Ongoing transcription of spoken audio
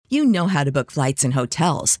You know how to book flights and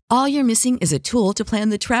hotels. All you're missing is a tool to plan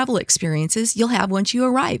the travel experiences you'll have once you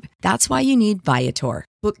arrive. That's why you need Viator.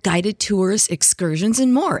 Book guided tours, excursions,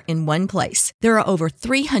 and more in one place. There are over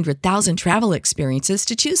 300,000 travel experiences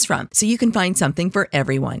to choose from, so you can find something for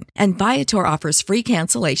everyone. And Viator offers free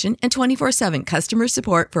cancellation and 24/7 customer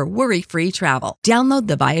support for worry-free travel. Download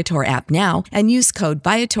the Viator app now and use code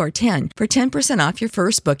Viator10 for 10% off your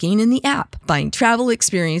first booking in the app. Find travel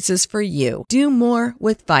experiences for you. Do more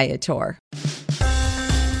with Viator.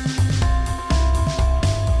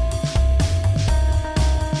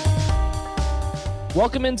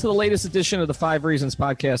 Welcome into the latest edition of the 5 Reasons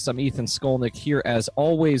Podcast. I'm Ethan Skolnick here as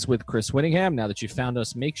always with Chris Whittingham. Now that you found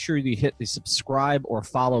us, make sure you hit the subscribe or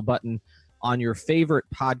follow button on your favorite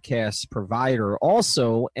podcast provider.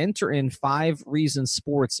 Also, enter in 5 Reasons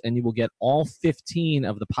Sports and you will get all 15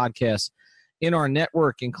 of the podcasts in our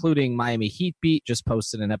network, including Miami Heat Beat. Just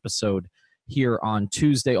posted an episode here on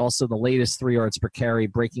Tuesday. Also, the latest 3 yards per carry,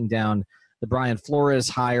 breaking down the Brian Flores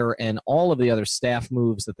hire, and all of the other staff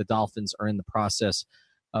moves that the Dolphins are in the process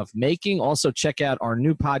of making. Also, check out our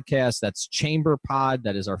new podcast. That's Chamber Pod.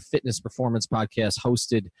 That is our fitness performance podcast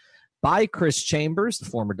hosted by Chris Chambers, the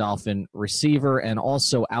former Dolphin receiver, and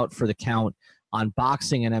also Out for the Count on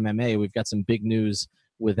boxing and MMA. We've got some big news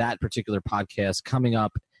with that particular podcast coming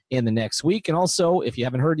up in the next week. And also, if you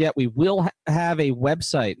haven't heard yet, we will have a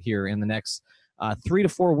website here in the next 3 to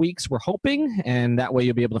 4 weeks, we're hoping, and that way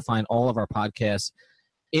you'll be able to find all of our podcasts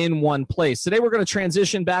in one place. Today we're going to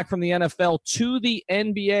transition back from the NFL to the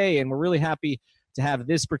NBA, and we're really happy to have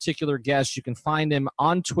this particular guest. You can find him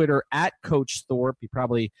on Twitter at Coach Thorpe. You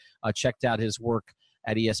probably checked out his work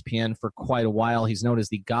at ESPN for quite a while. He's known as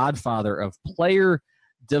the godfather of player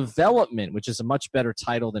development, which is a much better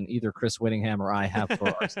title than either Chris Whittingham or I have for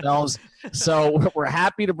ourselves. So we're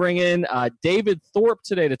happy to bring in David Thorpe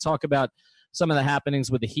today to talk about some of the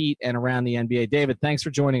happenings with the Heat and around the NBA. David, thanks for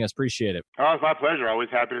joining us. Appreciate it. Oh, it's my pleasure. Always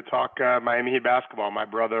happy to talk Miami Heat basketball. My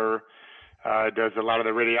brother does a lot of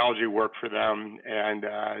the radiology work for them, and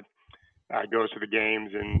goes to the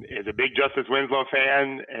games and is a big Justice Winslow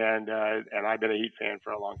fan, and I've been a Heat fan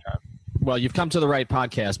for a long time. Well, you've come to the right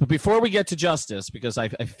podcast. But before we get to Justice, because I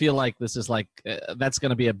feel like this is that's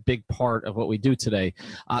going to be a big part of what we do today,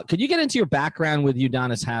 could you get into your background with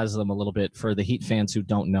Udonis Haslem a little bit for the Heat fans who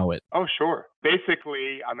don't know it? Oh, sure.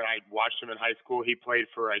 Basically, I watched him in high school. He played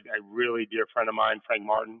for a really dear friend of mine, Frank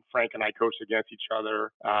Martin. Frank and I coached against each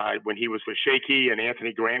other when he was with Shaky and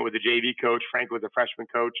Anthony Grant was the JV coach. Frank was a freshman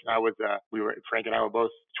coach. Frank and I were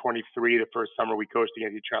both 23 the first summer we coached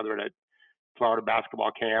against each other at Florida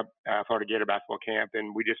basketball camp, Florida Gator basketball camp,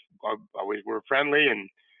 and we just always were friendly and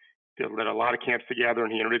did a lot of camps together.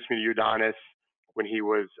 And he introduced me to Udonis when he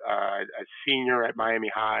was a senior at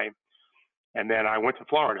Miami High, and then I went to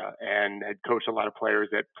Florida and had coached a lot of players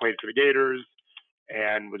that played for the Gators,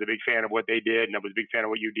 and was a big fan of what they did, and I was a big fan of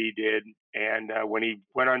what UD did. And when he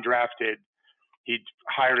went undrafted, he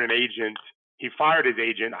hired an agent. He fired his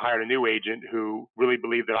agent, hired a new agent who really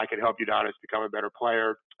believed that I could help Udonis become a better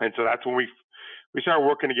player. And so that's when we started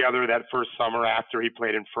working together that first summer after he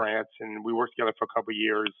played in France, and we worked together for a couple of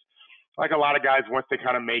years. Like a lot of guys, once they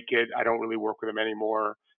kind of make it, I don't really work with them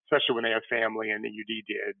anymore, especially when they have family, and the UD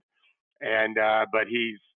did. And but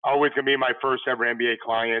he's always going to be my first ever NBA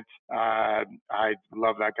client. I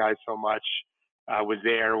love that guy so much. I was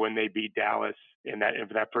there when they beat Dallas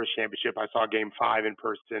for that first championship. I saw Game 5 in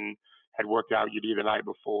person. Had worked out UD the night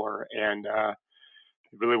before, and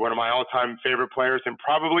really one of my all-time favorite players, and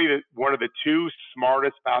probably one of the 2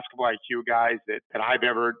 smartest basketball IQ guys that I've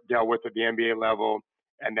ever dealt with at the NBA level,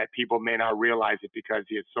 and that people may not realize it because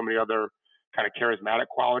he has so many other kind of charismatic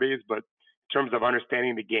qualities. But in terms of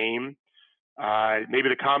understanding the game, maybe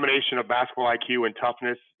the combination of basketball IQ and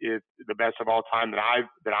toughness is the best of all time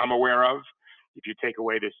that I'm aware of. If you take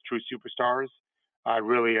away the true superstars.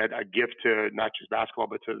 Really a gift to not just basketball,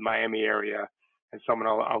 but to the Miami area, and someone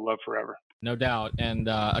I'll love forever. No doubt. And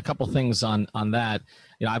a couple things on that.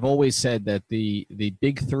 I've always said that the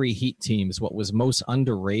big 3 Heat teams, what was most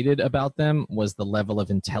underrated about them was the level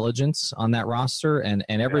of intelligence on that roster. And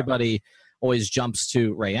everybody always jumps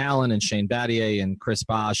to Ray Allen and Shane Battier and Chris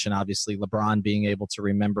Bosh, and obviously LeBron being able to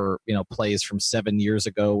remember, plays from 7 years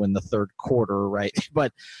ago in the third quarter, right?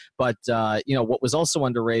 But what was also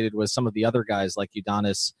underrated was some of the other guys like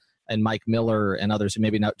Udonis and Mike Miller and others who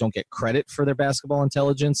maybe don't get credit for their basketball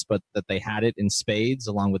intelligence, but that they had it in spades,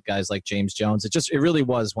 along with guys like James Jones. It really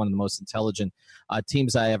was one of the most intelligent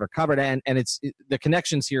teams I ever covered, and the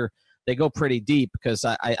connections here. They go pretty deep because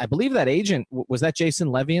I believe that agent was that Jason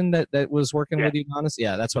Levian that was working with Udonis.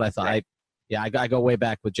 Yeah, that's what I thought. I go way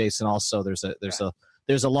back with Jason. Also, there's a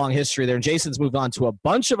there's a long history there. And Jason's moved on to a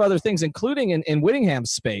bunch of other things, including in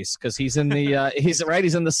Whittingham's space, because he's in the he's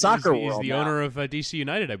in the soccer world. He's the owner of DC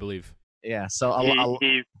United, I believe. Yeah, so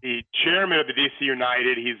he's the chairman of the DC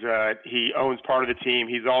United. He owns part of the team.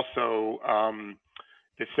 He's also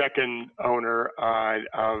the second owner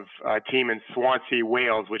of a team in Swansea,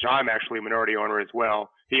 Wales, which I'm actually a minority owner as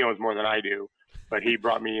well. He owns more than I do, but he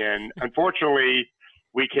brought me in. Unfortunately,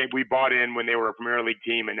 we bought in when they were a Premier League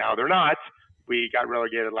team, and now they're not. We got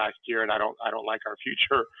relegated last year, and I don't like our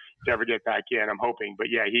future to ever get back in. I'm hoping, but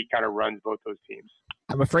yeah, he kind of runs both those teams.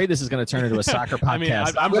 I'm afraid this is going to turn into a soccer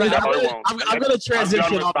podcast. I'm going to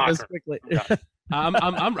transition off this quickly.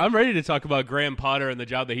 I'm ready to talk about Graham Potter and the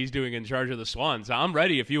job that he's doing in charge of the Swans. I'm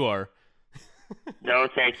ready if you are. No,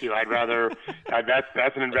 thank you. I'd rather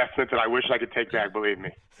that's an investment that I wish I could take back. Believe me.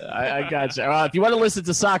 I got you. If you want to listen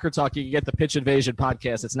to Soccer Talk, you can get the Pitch Invasion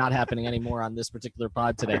podcast. It's not happening anymore on this particular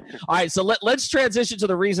pod today. All right, so let's transition to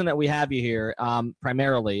the reason that we have you here,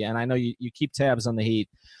 primarily. And I know you keep tabs on the Heat.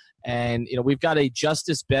 And, we've got a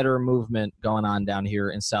Justice Better movement going on down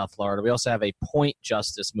here in South Florida. We also have a Point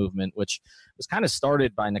Justice movement, which was kind of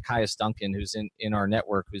started by Nekias Duncan, who's in our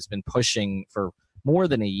network, who's been pushing for more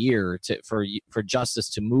than a year for justice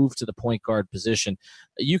to move to the point guard position.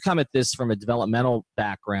 You come at this from a developmental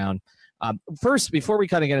background. First, before we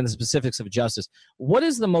kind of get into the specifics of justice, what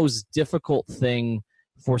is the most difficult thing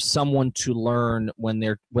for someone to learn when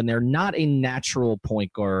they're not a natural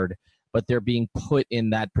point guard, but they're being put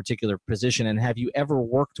in that particular position? And have you ever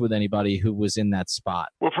worked with anybody who was in that spot?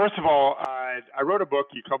 Well, first of all, I wrote a book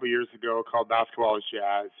a couple years ago called Basketball is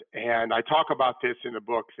Jazz, and I talk about this in the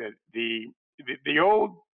book that the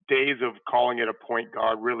old days of calling it a point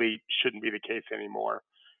guard really shouldn't be the case anymore.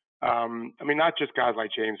 Not just guys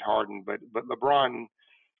like James Harden, but LeBron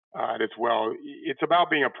as well. It's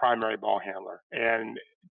about being a primary ball handler. And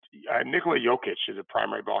Nikola Jokic is a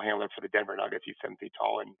primary ball handler for the Denver Nuggets. He's 7 feet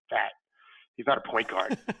tall and fat. He's not a point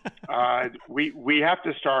guard. We have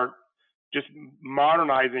to start just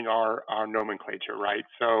modernizing our nomenclature, right?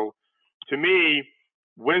 So to me,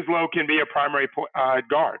 Winslow can be a primary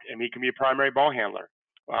guard, and he can be a primary ball handler.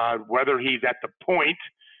 Whether he's at the point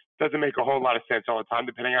doesn't make a whole lot of sense all the time,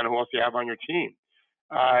 depending on who else you have on your team.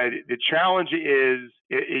 The challenge is,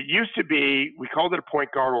 it used to be, we called it a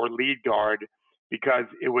point guard or lead guard because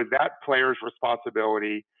it was that player's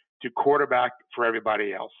responsibility to quarterback for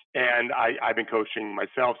everybody else. And I've been coaching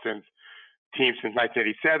myself since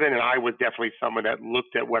 1987, and I was definitely someone that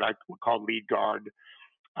looked at what I would call lead guard,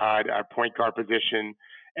 our point guard position,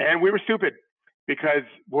 and we were stupid because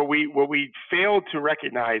what we failed to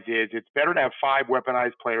recognize is it's better to have 5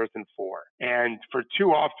 weaponized players than 4. And for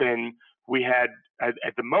too often we had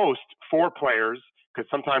at the most 4 players, because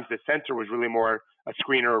sometimes the center was really more a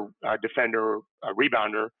screener, a defender, a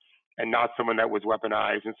rebounder, and not someone that was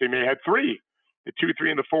weaponized. And so you may have 3, the 2,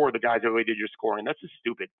 3, and the 4, the guys that really did your scoring. That's just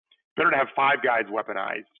stupid. Better to have 5 guys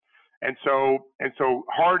weaponized. And so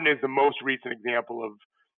Harden is the most recent example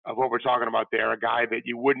of what we're talking about there, a guy that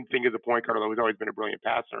you wouldn't think is a point guard, although he's always been a brilliant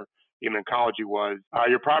passer. Even in college he was.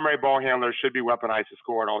 Your primary ball handler should be weaponized to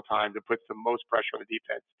score at all times. It puts the most pressure on the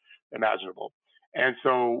defense imaginable. And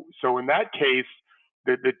so in that case,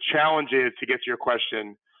 the challenge is, to get to your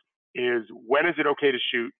question, is when is it okay to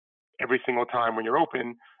shoot every single time when you're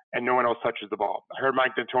open and no one else touches the ball? I heard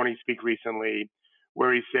Mike D'Antoni speak recently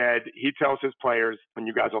where he said he tells his players, and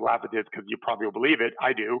you guys will laugh at this because you probably will believe it,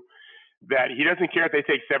 I do, that he doesn't care if they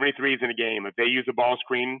take 73s in a game. If they use a ball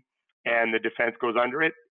screen and the defense goes under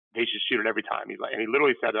it, they should shoot it every time. And he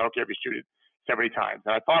literally said, I don't care if you shoot it 70 times.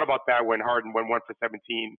 And I thought about that when Harden went 1 for 17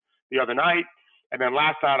 the other night. And then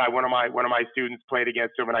last night, one of my students played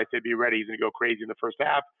against him, and I said, be ready. He's going to go crazy in the first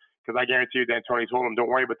half, because I guarantee you that Tony told him,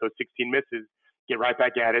 don't worry about those 16 misses. Get right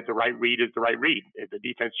back at it. The right read is the right read. If the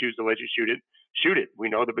defense chooses to let you shoot it, shoot it. We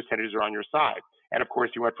know the percentages are on your side. And, of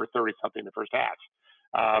course, he went for 30-something in the first half,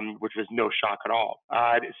 which was no shock at all.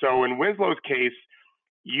 So in Winslow's case,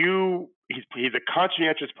 he's a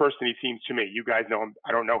conscientious person, he seems to me. You guys know him.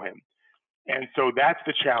 I don't know him. And so that's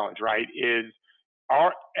the challenge, right, is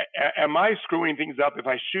am I screwing things up if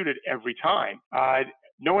I shoot it every time?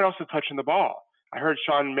 No one else is touching the ball. I heard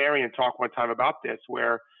Sean Marion talk one time about this,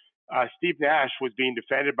 where Steve Nash was being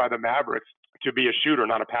defended by the Mavericks to be a shooter,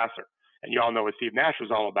 not a passer. And you all know what Steve Nash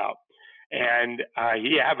was all about. And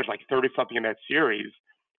he averaged like 30-something in that series.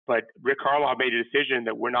 But Rick Carlisle made a decision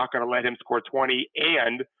that we're not going to let him score 20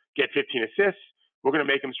 and get 15 assists. We're going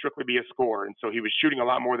to make him strictly be a scorer. And so he was shooting a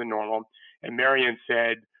lot more than normal. And Marion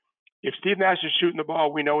said, if Steve Nash is shooting the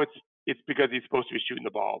ball, we know it's because he's supposed to be shooting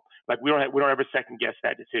the ball. Like we don't ever second guess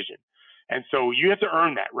that decision. And so you have to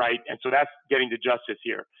earn that, right? And so that's getting to justice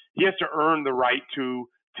here. he has to earn the right to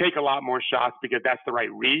take a lot more shots because that's the right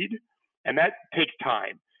read, and that takes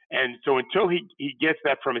time. And so until he gets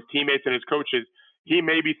that from his teammates and his coaches, he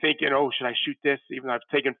may be thinking, oh, should I shoot this even though I've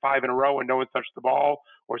taken 5 in a row and no one touched the ball,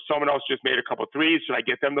 or someone else just made a couple threes, should I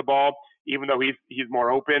get them the ball even though he's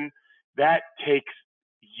more open? That takes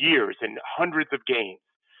years and hundreds of games.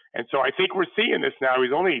 And so I think we're seeing this now.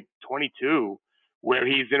 He's only 22, where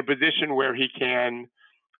he's in a position where he can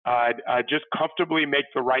just comfortably make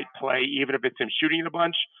the right play, even if it's him shooting a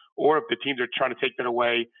bunch, or if the teams are trying to take that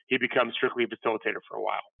away, he becomes strictly a facilitator for a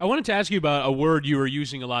while. I wanted to ask you about a word you were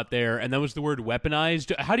using a lot there, and that was the word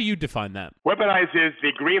weaponized. How do you define that? Weaponized is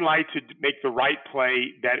the green light to make the right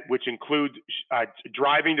play, which includes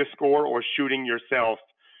driving to score or shooting yourself,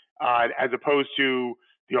 as opposed to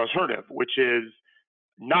the alternative, which is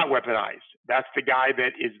not weaponized. That's the guy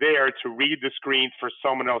that is there to read the screens for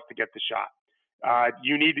someone else to get the shot.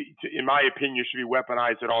 You need to, in my opinion, you should be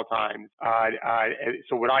weaponized at all times.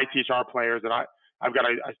 So what I teach our players, and I've got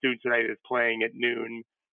a student today that's playing at noon,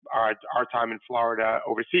 our time in Florida,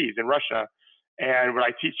 overseas in Russia. And what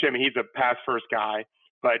I teach him, he's a pass first guy,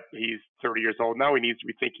 but he's 30 years old now. He needs to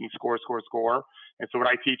be thinking score, score, score. And so what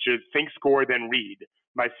I teach is think, score, then read.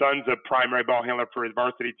 My son's a primary ball handler for his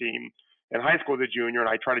varsity team in high school as a junior, and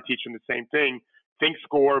I try to teach him the same thing. Think,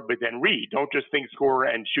 score, but then read. Don't just think, score,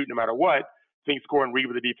 and shoot no matter what. Think, score, and read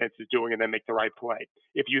what the defense is doing, and then make the right play.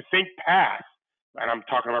 If you think pass, and I'm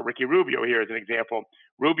talking about Ricky Rubio here as an example,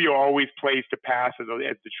 Rubio always plays to pass as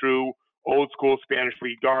the true old-school Spanish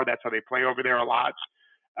lead guard. That's how they play over there a lot.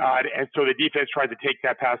 And so the defense tries to take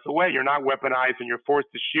that pass away. You're not weaponized, and you're forced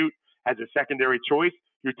to shoot as a secondary choice.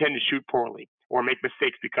 You tend to shoot poorly or make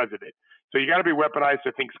mistakes because of it. So you got to be weaponized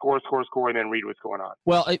to think score, score, score, and then read what's going on.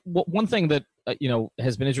 Well, one thing that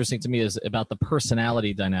has been interesting to me is about the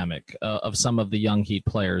personality dynamic of some of the young Heat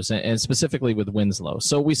players, and specifically with Winslow.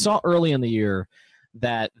 So we saw early in the year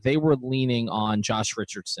that they were leaning on Josh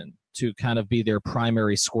Richardson to kind of be their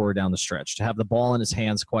primary scorer down the stretch, to have the ball in his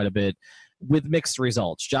hands quite a bit, with mixed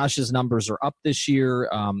results. Josh's numbers are up this year.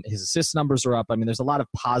 His assist numbers are up. I mean, there's a lot of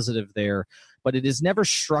positive there, but it has never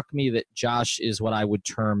struck me that Josh is what I would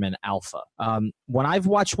term an alpha. When I've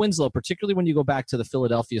watched Winslow, particularly when you go back to the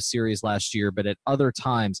Philadelphia series last year, but at other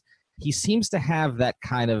times, he seems to have that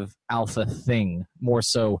kind of alpha thing more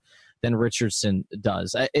so than Richardson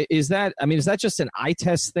does. Is that just an eye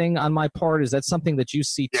test thing on my part? Is that something that you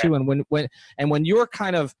see too? Yeah. And when you're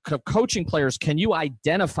kind of coaching players, can you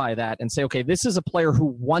identify that and say, okay, this is a player who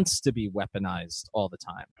wants to be weaponized all the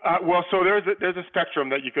time? Well, so there's a spectrum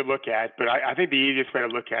that you could look at, but I think the easiest way to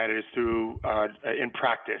look at it is through in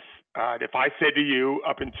practice. If I said to you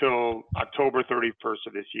up until October 31st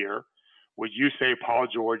of this year, would you say Paul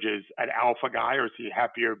George is an alpha guy, or is he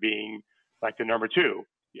happier being like the number 2?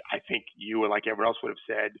 I think you and like everyone else would have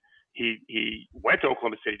said he went to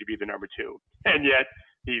Oklahoma City to be the number 2, and yet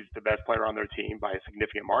he's the best player on their team by a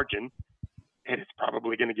significant margin, and it's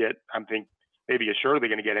probably going to get, I'm thinking, maybe assuredly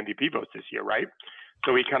going to get MVP votes this year, right?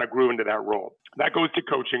 So he kind of grew into that role. That goes to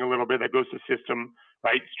coaching a little bit. That goes to system,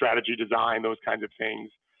 right? Strategy, design, those kinds of things.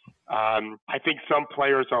 I think some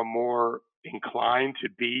players are more inclined to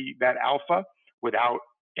be that alpha without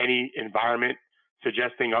any environment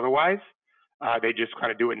suggesting otherwise. They just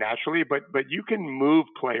kind of do it naturally, but you can move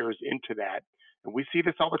players into that, and we see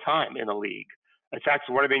this all the time in the league. In fact,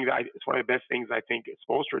 it's one of the best things I think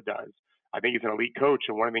Spoelstra does. I think he's an elite coach,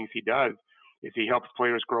 and one of the things he does is he helps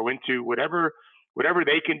players grow into whatever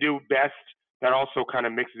they can do best. That also kind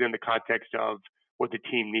of mixes in the context of what the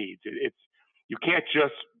team needs. You can't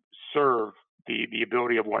just serve the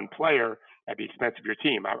ability of one player at the expense of your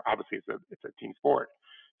team. Obviously, it's a team sport,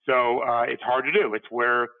 so it's hard to do. It's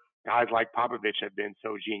where guys like Popovich have been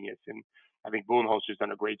so genius, and I think Budenholzer's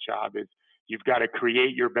done a great job. Is you've got to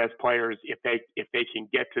create your best players if they can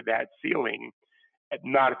get to that ceiling,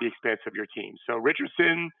 not at the expense of your team. So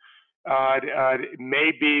Richardson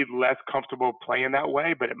may be less comfortable playing that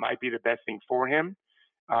way, but it might be the best thing for him.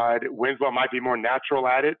 Winslow might be more natural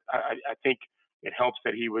at it. I think it helps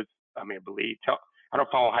that he was, I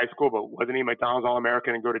don't follow high school, but wasn't he McDonald's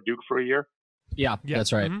All-American and go to Duke for a year? Yeah,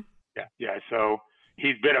 that's right. Mm-hmm. Yeah. So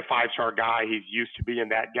he's been a 5-star guy. He's used to being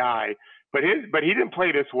that guy. But he didn't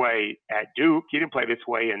play this way at Duke. He didn't play this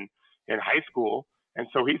way in high school. And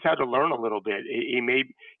so he's had to learn a little bit. He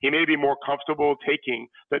may be more comfortable taking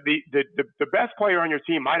the best player on your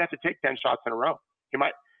team might have to take 10 shots in a row. He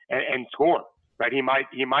might and score, right? He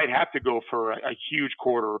might have to go for a huge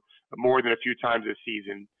quarter more than a few times this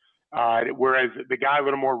season. Whereas the guy a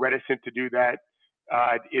little more reticent to do that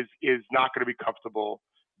is not going to be comfortable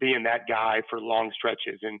being that guy for long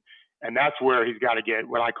stretches. And And that's where he's got to get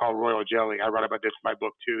what I call royal jelly. I write about this in my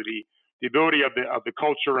book too. The ability of the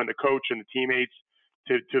culture and the coach and the teammates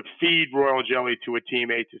to feed royal jelly to a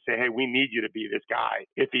teammate to say, hey, we need you to be this guy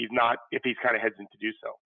if he's kind of hesitant to do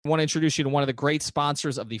so. I want to introduce you to one of the great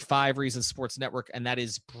sponsors of the 5 Reasons Sports Network, and that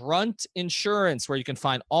is Brunt Insurance, where you can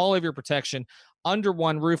find all of your protection under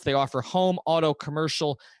one roof. They offer home, auto,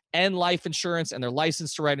 commercial, and life insurance, and they're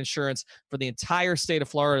licensed to write insurance for the entire state of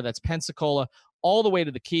Florida. That's Pensacola all the way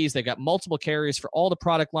to the Keys. They've got multiple carriers for all the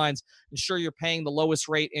product lines. Ensure you're paying the lowest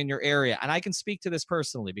rate in your area. And I can speak to this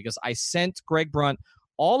personally because I sent Greg Brunt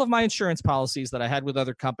all of my insurance policies that I had with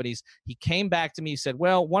other companies. He came back to me, said,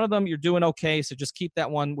 well, one of them you're doing okay, so just keep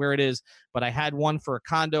that one where it is. But I had one for a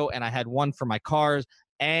condo and I had one for my cars.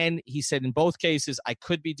 And he said in both cases, I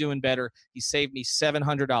could be doing better. He saved me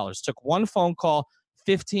 $700. Took one phone call,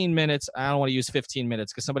 15 minutes. I don't want to use 15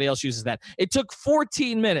 minutes because somebody else uses that. It took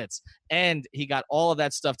 14 minutes, and he got all of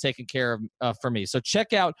that stuff taken care of for me. So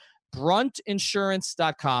check out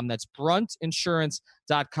bruntinsurance.com. That's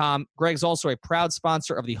bruntinsurance.com. Greg's also a proud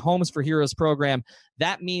sponsor of the Homes for Heroes program.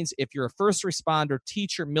 That means if you're a first responder,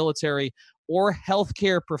 teacher, military, or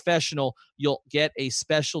healthcare professional, you'll get a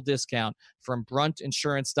special discount from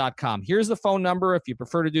bruntinsurance.com. Here's the phone number if you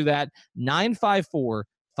prefer to do that,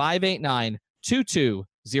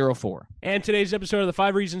 954-589-2204. And today's episode of the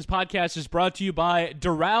 5 Reasons podcast is brought to you by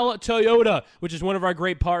Doral Toyota, which is one of our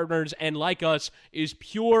great partners, and like us, is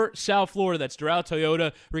pure South Florida. That's Doral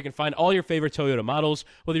Toyota, where you can find all your favorite Toyota models.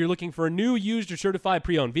 Whether you're looking for a new, used, or certified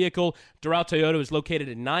pre-owned vehicle, Doral Toyota is located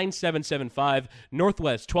at 9775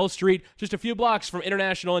 Northwest 12th Street, just a few blocks from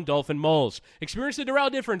International and Dolphin Malls. Experience the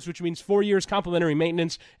Doral difference, which means 4 years complimentary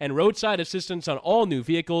maintenance and roadside assistance on all new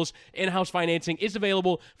vehicles. In-house financing is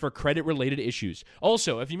available for credit-related issues.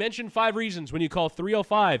 Also, if you mention 5 Reasons when you call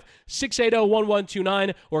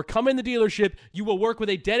 305-680-1129 or come in the dealership, you will work with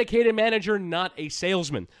a dedicated manager, not a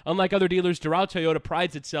salesman. Unlike other dealers, Doral Toyota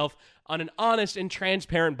prides itself on an honest and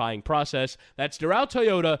transparent buying process. That's Doral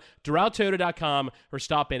Toyota, DoralToyota.com, or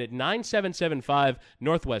stop in at 9775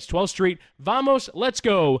 Northwest 12th Street. Vamos, let's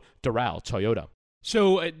go, Doral Toyota.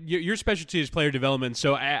 So your specialty is player development,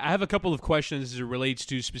 so I have a couple of questions as it relates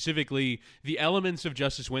to specifically the elements of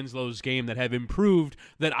Justice Winslow's game that have improved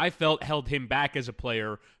that I felt held him back as a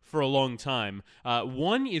player for a long time.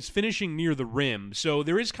 One is finishing near the rim. So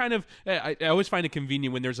there is kind of, I always find it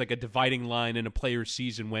convenient when there's like a dividing line in a player's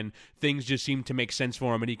season when things just seem to make sense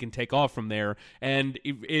for him and he can take off from there. And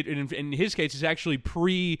in his case, it's actually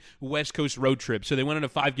pre-West Coast road trip. So they went on a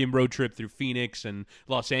 5-game road trip through Phoenix and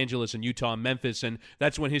Los Angeles and Utah and Memphis, and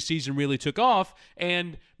that's when his season really took off.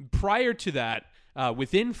 And prior to that,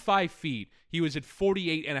 within 5 feet, he was at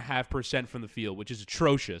 48.5% from the field, which is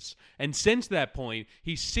atrocious. And since that point,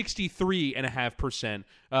 he's 63.5%,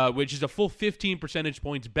 which is a full 15 percentage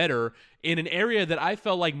points better in an area that I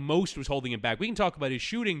felt like most was holding him back. We can talk about his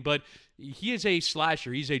shooting, but he is a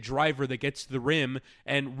slasher. He's a driver that gets to the rim,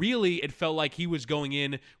 and really it felt like he was going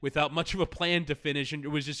in without much of a plan to finish, and it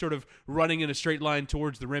was just sort of running in a straight line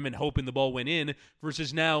towards the rim and hoping the ball went in,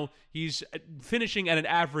 versus now he's finishing at an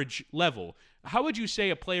average level. How would you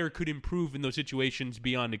say a player could improve in those situations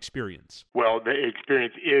beyond experience? Well, the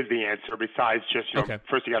experience is the answer. Besides just,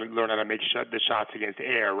 First you got to learn how to make the shots against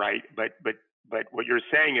air, right? But what you're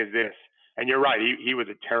saying is this, and you're right. He was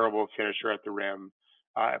a terrible finisher at the rim,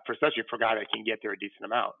 especially for a guy that can get there a decent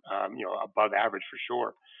amount, above average for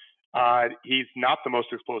sure. He's not the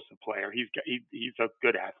most explosive player. He's a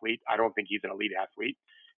good athlete. I don't think he's an elite athlete.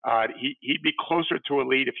 He'd be closer to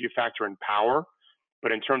elite if you factor in power.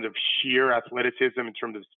 But in terms of sheer athleticism, in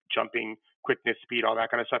terms of jumping, quickness, speed, all that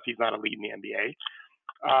kind of stuff, he's not elite in the NBA.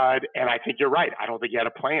 And I think you're right. I don't think he had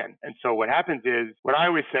a plan. And so what happens is, what I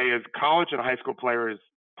always say is college and high school players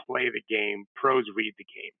play the game, pros read the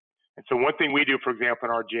game. And so one thing we do, for example,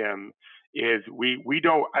 in our gym is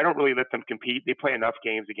I don't really let them compete. They play enough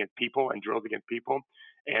games against people and drills against people,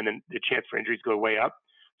 and then the chance for injuries go way up.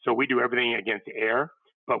 So we do everything against air,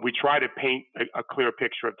 but we try to paint a clear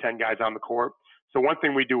picture of 10 guys on the court. So one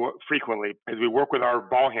thing we do frequently is we work with our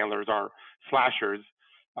ball handlers, our slashers,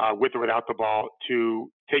 with or without the ball,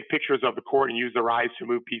 to take pictures of the court and use their eyes to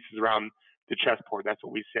move pieces around the chessboard. That's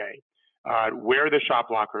what we say. Where are the shot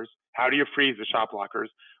blockers? How do you freeze the shot blockers?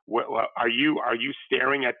 Are you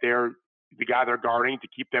staring at the guy they're guarding to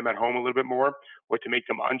keep them at home a little bit more, or to make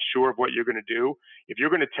them unsure of what you're going to do? If you're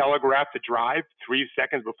going to telegraph the drive 3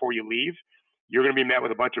 seconds before you leave, you're going to be met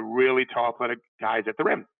with a bunch of really tall, athletic guys at the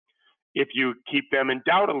rim. If you keep them in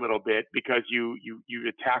doubt a little bit because you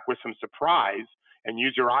attack with some surprise and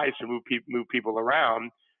use your eyes to move people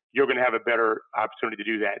around, you're going to have a better opportunity to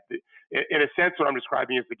do that. In a sense, what I'm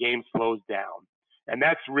describing is the game slows down. And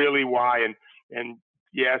that's really why. And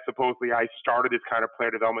yeah, supposedly I started this kind of player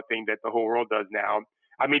development thing that the whole world does now.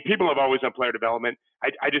 I mean, people have always done player development.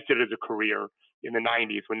 I just did it as a career in the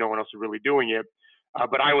 90s when no one else was really doing it.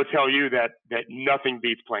 But I will tell you that nothing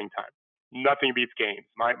beats playing time. Nothing beats games.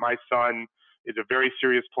 My son is a very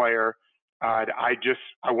serious player. I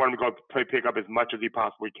want him to go play pickup as much as he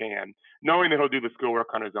possibly can, knowing that he'll do the schoolwork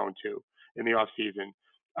on his own too in the off season.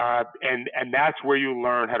 And that's where you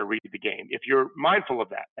learn how to read the game. If you're mindful of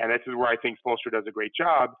that, and this is where I think Spoelstra does a great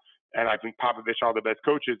job, and I think Popovich, all the best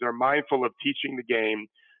coaches, they're mindful of teaching the game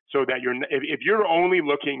so that if you're only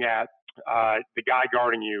looking at the guy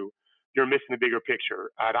guarding you, you're missing the bigger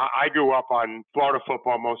picture. I grew up on Florida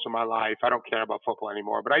football most of my life. I don't care about football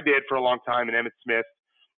anymore, but I did for a long time. And Emmitt Smith,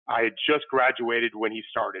 I had just graduated when he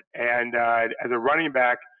started. And as a running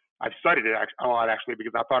back, I've studied it a lot, actually,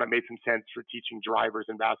 because I thought it made some sense for teaching drivers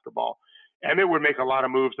in basketball. Emmitt would make a lot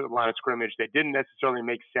of moves at the line of scrimmage that didn't necessarily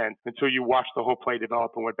make sense until you watched the whole play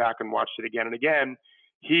develop and went back and watched it again and again.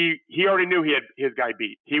 He already knew he had his guy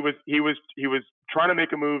beat. He was trying to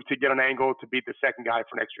make a move to get an angle to beat the second guy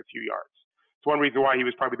for an extra few yards. It's one reason why he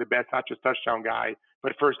was probably the best, not just touchdown guy,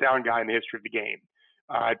 but first down guy in the history of the game.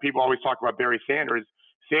 People always talk about Barry Sanders.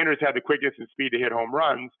 Sanders had the quickness and speed to hit home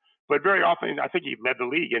runs, but very often I think he led the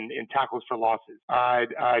league in tackles for losses.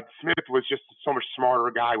 Smith was just so much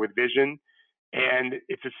smarter guy with vision, and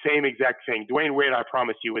it's the same exact thing. Dwayne Wade, I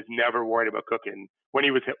promise you, was never worried about cooking when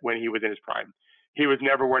he was in his prime. He was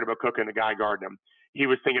never worried about cooking the guy guarding him. He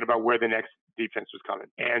was thinking about where the next defense was coming.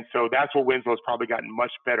 And so that's what Winslow's probably gotten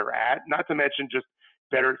much better at, not to mention just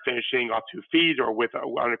better at finishing off 2 feet or with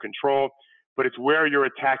under control, but it's where you're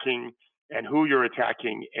attacking and who you're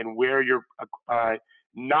attacking and where you're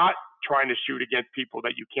not trying to shoot against people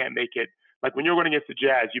that you can't make it. Like when you're going against the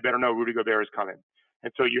Jazz, you better know Rudy Gobert is coming.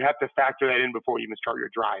 And so you have to factor that in before you even start your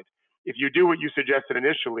drive. If you do what you suggested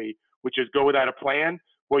initially, which is go without a plan,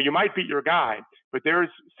 well, you might beat your guy, but there's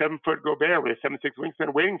 7-foot Gobert with a 7'6"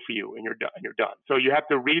 wingspan waiting for you, and you're done. So you have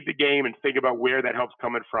to read the game and think about where that help's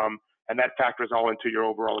coming from, and that factors all into your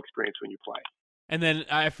overall experience when you play. And then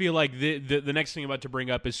I feel like the next thing I'm about to bring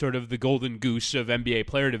up is sort of the golden goose of NBA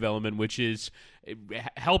player development, which is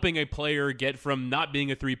helping a player get from not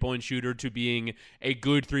being a three-point shooter to being a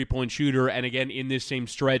good three-point shooter. And again, in this same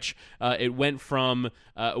stretch, it went from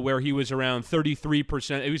where he was around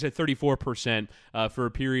 33%, he was at 34% for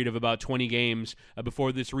a period of about 20 games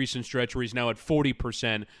before this recent stretch where he's now at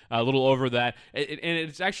 40%, a little over that. And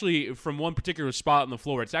it's actually from one particular spot on the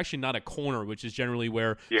floor. It's actually not a corner, which is generally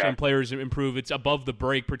where some players improve. It's above the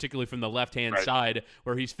break, particularly from the left-hand side,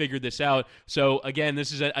 where he's figured this out. So, again,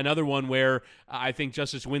 this is another one where I think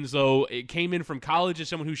Justice Winslow came in from college as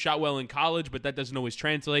someone who shot well in college, but that doesn't always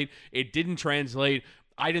translate. It didn't translate.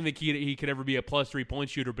 I didn't think he could ever be a plus three-point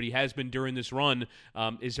shooter, but he has been during this run.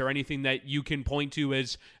 Is there anything that you can point to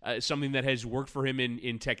as something that has worked for him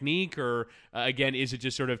in technique, or again, is it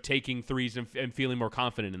just sort of taking threes and feeling more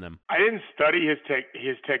confident in them? I didn't study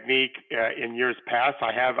his technique in years past.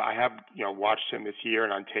 I have watched him this year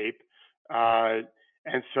and on tape,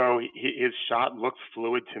 and so his shot looks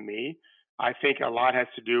fluid to me. I think a lot has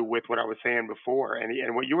to do with what I was saying before,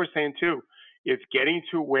 and what you were saying too. It's getting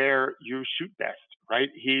to where you shoot best. Right,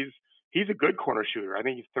 he's a good corner shooter. I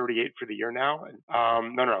think he's 38 for the year now.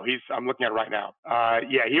 I'm looking at it right now.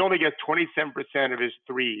 He only gets 27% of his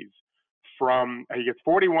threes he gets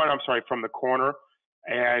 41. From the corner,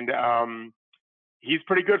 and he's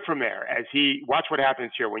pretty good from there. Watch what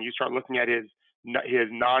happens here when you start looking at his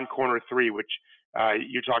non-corner three, which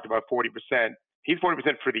you talked about 40%. He's 40%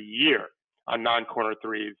 for the year on non-corner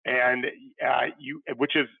threes, and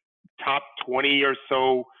which is top 20 or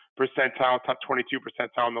so percentile, top 22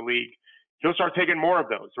 percentile in the league. He'll start taking more of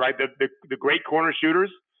those, right? The great corner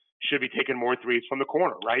shooters should be taking more threes from the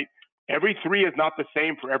corner, right? Every three is not the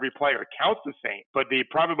same for every player. It counts the same, but the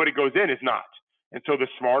probability goes in is not. And so the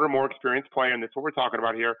smarter, more experienced player, and that's what we're talking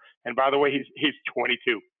about here. And by the way, he's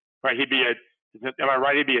 22, right? Am I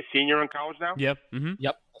right? He'd be a senior in college now? Yep. Mm-hmm.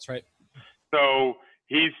 Yep, that's right. So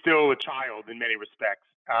he's still a child in many respects.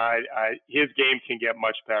 His game can get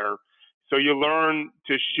much better. So you learn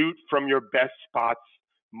to shoot from your best spots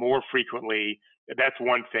more frequently. That's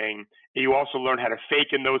one thing. You also learn how to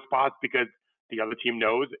fake in those spots because the other team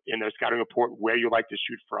knows in their scouting report where you like to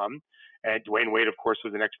shoot from. And Dwayne Wade, of course,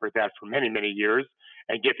 was an expert at that for many, many years.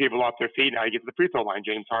 And get people off their feet. Now you get to the free throw line.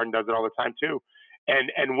 James Harden does it all the time too.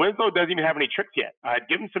 And Winslow doesn't even have any tricks yet.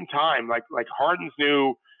 Give him some time. Like Harden's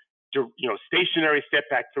new, stationary step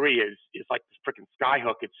back three is like this freaking sky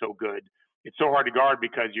hook. It's so good. It's so hard to guard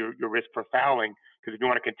because your risk for fouling, because if you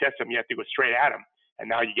want to contest him, you have to go straight at him. And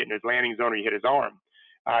now you get in his landing zone or you hit his arm.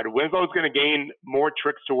 Winslow's going to gain more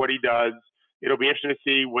tricks to what he does. It'll be interesting to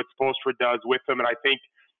see what Spoelstra does with him. And I think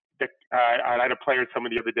that I had a player tell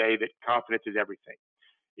me the other day that confidence is everything.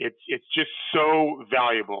 It's just so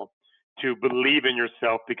valuable to believe in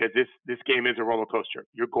yourself, because this game is a roller coaster.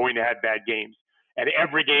 You're going to have bad games, and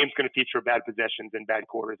every game's going to feature bad possessions and bad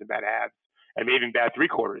quarters and bad halves and maybe even bad three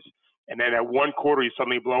quarters. And then at one quarter, you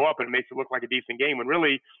suddenly blow up and it makes it look like a decent game when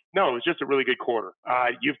really, no, it's just a really good quarter.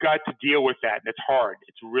 You've got to deal with that, and it's hard.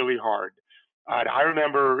 It's really hard. I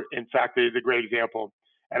remember, in fact, the great example,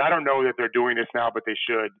 and I don't know that they're doing this now, but they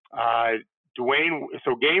should. Dwayne,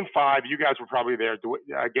 so game 5, you guys were probably there.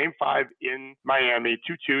 Game 5 in Miami,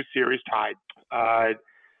 2-2 series tied.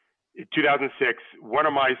 In 2006, one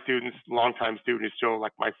of my students, longtime student, is still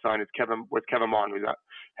like my son, is Kevin Martin, who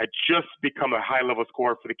had just become a high-level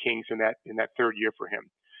scorer for the Kings in that third year for him.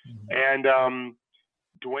 Mm-hmm. And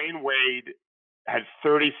Dwayne Wade had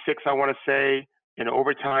 36, I want to say, in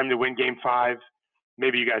overtime to win game 5.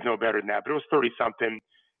 Maybe you guys know better than that, but it was 30-something.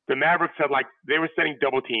 The Mavericks had, like, they were setting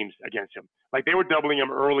double teams against him. Like, they were doubling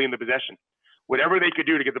him early in the possession. Whatever they could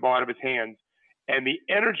do to get the ball out of his hands. And the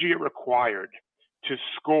energy it required to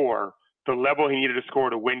score the level he needed to score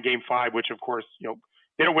to win game 5, which, of course,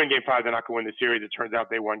 they don't win game 5, they're not going to win the series. It turns out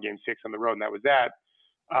they won game 6 on the road, and that was that.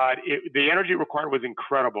 The energy required was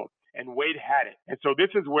incredible, and Wade had it. And so this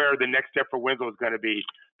is where the next step for Winslow is going to be.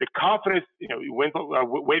 The confidence,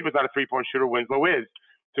 Wade was not a three-point shooter, Winslow is.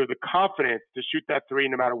 So the confidence to shoot that three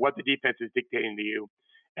no matter what the defense is dictating to you,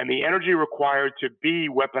 and the energy required to be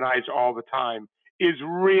weaponized all the time is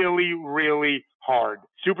really, really hard.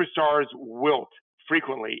 Superstars wilt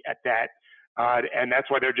frequently at that, and that's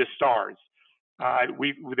why they're just stars.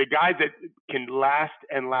 The guys that can last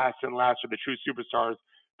and last and last are the true superstars,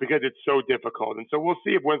 because it's so difficult. And so we'll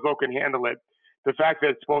see if Winslow can handle it. The fact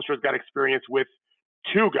that Spoelstra's got experience with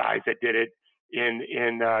two guys that did it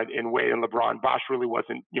in Wade and LeBron. Bosh really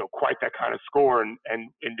wasn't quite that kind of scorer and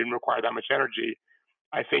didn't require that much energy.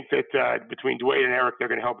 I think that between Dwayne and Eric, they're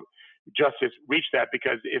going to help Justice reach that,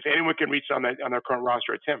 because if anyone can reach on their current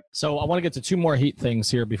roster, it's him. So I want to get to two more Heat things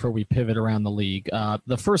here before we pivot around the league.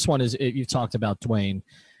 The first one is you've talked about Dwayne,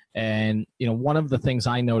 and one of the ththings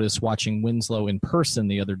I noticed watching Winslow in person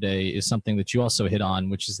the other day is something that you also hit on,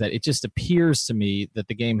 which is that it just appears to me that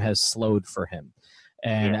the game has slowed for him.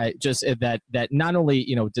 And that not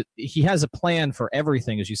only, he has a plan for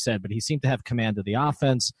everything, as you said, but he seemed to have command of the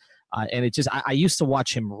offense. And it just, I used to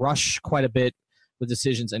watch him rush quite a bit with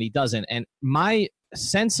decisions, and he doesn't. And my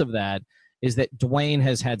sense of that is that Dwayne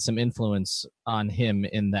has had some influence on him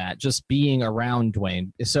in that, just being around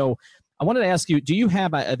Dwayne. So I wanted to ask you, do you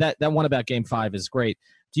have that one about Game 5 is great.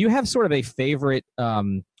 Do you have sort of a favorite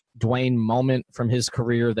Dwayne moment from his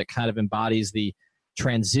career that kind of embodies the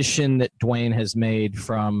transition that Dwayne has made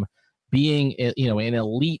from being, an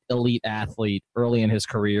elite athlete early in his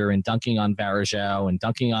career and dunking on Varejao and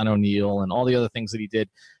dunking on O'Neal and all the other things that he did,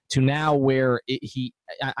 to now where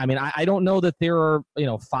I don't know that there are,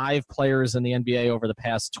 5 players in the NBA over the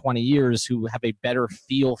past 20 years who have a better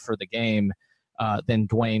feel for the game than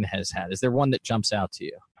Dwayne has had. Is there one that jumps out to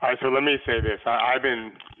you? All right, so let me say this. I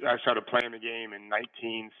started playing the game in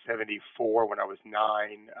 1974 when I was 9.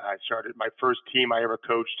 I started, my first team I ever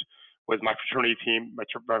coached was my fraternity team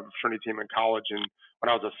in college. And when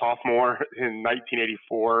I was a sophomore in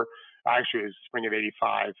 1984, actually it was spring of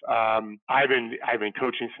 85. I've been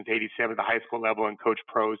coaching since 87 at the high school level and coached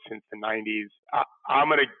pros since the 90s. I'm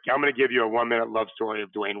gonna give you a 1-minute love story of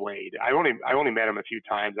Dwayne Wade. I only met him a few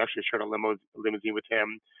times. I actually shared a limousine with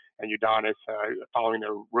him and Udonis following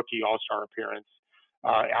their rookie All-Star appearance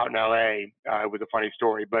out in LA. It was a funny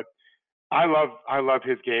story, but I love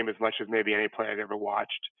his game as much as maybe any player I've ever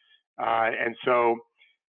watched. And so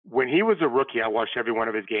when he was a rookie, I watched every one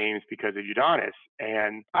of his games because of Udonis.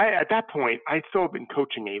 And at that point, I'd still been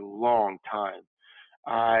coaching a long time.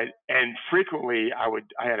 And frequently I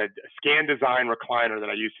had a Scan Design recliner that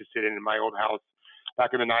I used to sit in my old house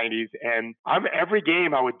back in the 90s. And every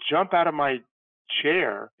game I would jump out of my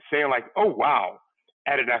chair saying like, oh, wow,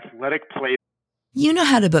 at an athletic play. You know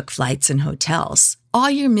how to book flights and hotels. All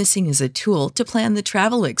you're missing is a tool to plan the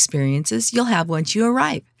travel experiences you'll have once you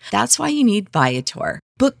arrive. That's why you need Viator.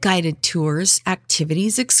 Book guided tours,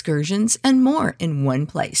 activities, excursions, and more in one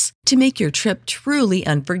place to make your trip truly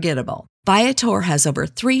unforgettable. Viator has over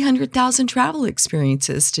 300,000 travel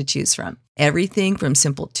experiences to choose from. Everything from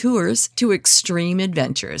simple tours to extreme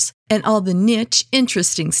adventures and all the niche,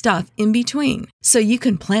 interesting stuff in between. So you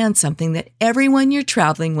can plan something that everyone you're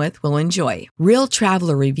traveling with will enjoy. Real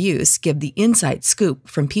traveler reviews give the inside scoop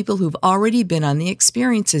from people who've already been on the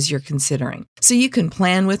experiences you're considering. So you can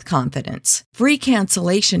plan with confidence. Free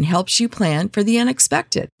cancellation helps you plan for the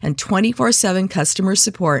unexpected. And 24/7 customer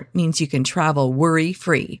support means you can travel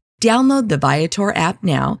worry-free. Download the Viator app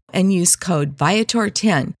now and use code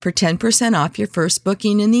Viator10 for 10% off your first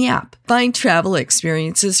booking in the app. Find travel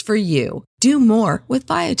experiences for you. Do more with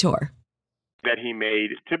Viator. That he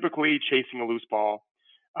made, typically chasing a loose ball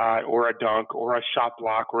or a dunk or a shot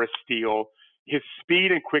block or a steal. His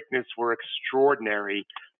speed and quickness were extraordinary.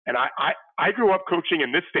 And I grew up coaching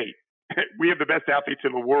in this state. We have the best athletes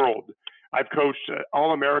in the world. I've coached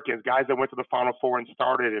All-Americans, guys that went to the Final Four and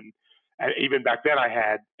started, and even back then I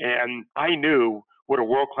had, and I knew what a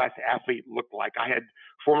world-class athlete looked like. I had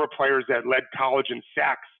former players that led college in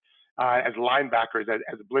sacks as linebackers,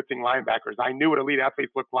 as blitzing linebackers. I knew what elite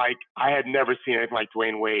athletes looked like. I had never seen anything like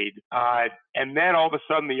Dwayne Wade. And then all of a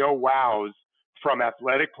sudden the oh wows from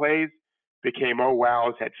athletic plays became oh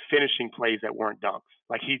wows at finishing plays that weren't dunks.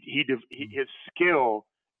 Like his skill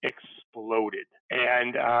exploded.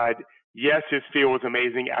 And yes, his feel was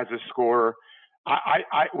amazing as a scorer.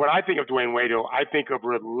 When I think of Dwayne Wade, I think of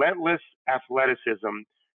relentless athleticism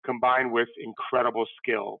combined with incredible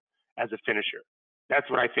skill as a finisher. That's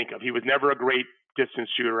what I think of. He was never a great distance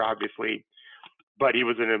shooter, obviously, but he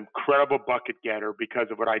was an incredible bucket getter because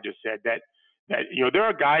of what I just said. That there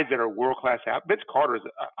are guys that are world-class athletes. Vince Carter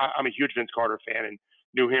I'm a huge Vince Carter fan and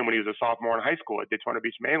knew him when he was a sophomore in high school at Daytona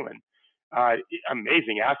Beach, Maryland.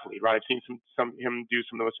 Amazing athlete, right? I've seen him do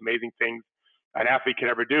some of the most amazing things an athlete could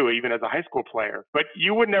ever do, even as a high school player. But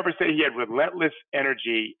you would never say he had relentless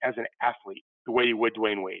energy as an athlete the way you would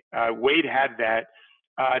Dwayne Wade. Wade had that,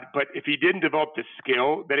 but if he didn't develop the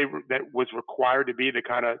skill that was required to be the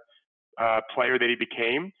kind of player that he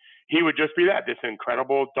became, he would just be this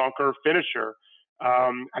incredible dunker finisher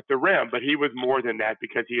at the rim. But he was more than that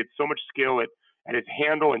because he had so much skill at his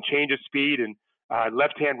handle and change of speed and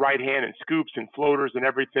left hand, right hand, and scoops and floaters and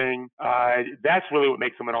everything. That's really what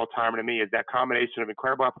makes him an all-timer to me, is that combination of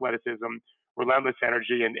incredible athleticism, relentless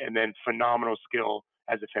energy, and then phenomenal skill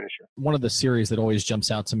as a finisher. One of the series that always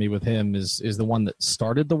jumps out to me with him is the one that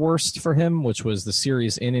started the worst for him, which was the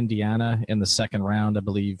series in Indiana in the second round, I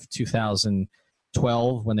believe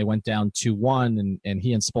 2012, when they went down 2-1, and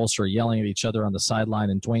he and Spoelstra are yelling at each other on the sideline,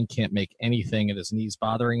 and Dwayne can't make anything, and his knees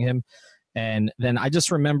bothering him. And then I just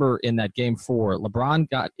remember in that game 4, LeBron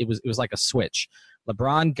it was like a switch.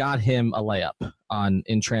 LeBron got him a layup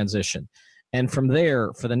in transition. And from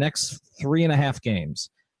there, for the next 3.5 games,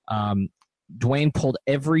 Dwayne pulled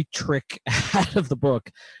every trick out of the book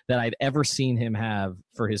that I'd ever seen him have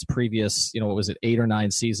for his previous, 8 or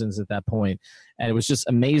 9 seasons at that point. And it was just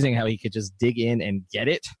amazing how he could just dig in and get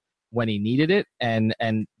it when he needed it, and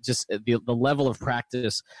just the level of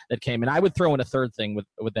practice that came. And I would throw in a third thing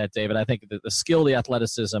with that, David. I think the skill, the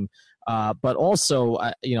athleticism, but also,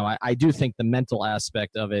 I do think the mental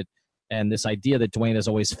aspect of it, and this idea that Dwayne has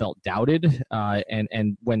always felt doubted,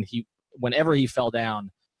 and whenever he fell down,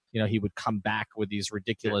 he would come back with these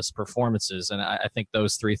ridiculous performances. And I think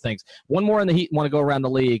those 3 things. One more in the Heat, want to go around the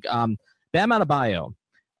league. Bam Adebayo,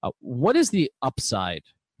 what is the upside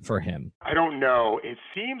for him? I don't know. It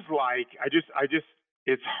seems like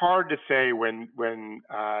it's hard to say when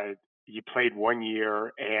you played 1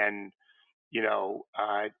 year, and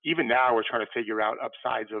even now we're trying to figure out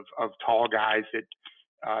upsides of tall guys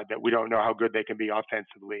that we don't know how good they can be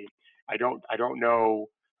offensively. I don't know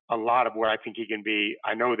a lot of where I think he can be.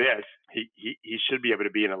 I know this: he should be able to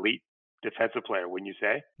be an elite defensive player, wouldn't you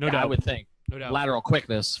say? No doubt. I would think. No doubt. Lateral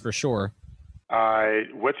quickness for sure.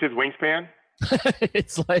 What's his wingspan?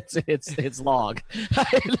 it's log.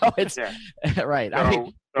 No, it's right.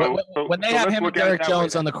 When they have him and Derek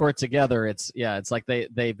Jones on the court together, it's like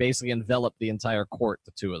they basically envelop the entire court,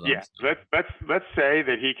 the two of them. Yeah, let's say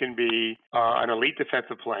that he can be an elite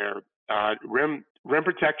defensive player, rim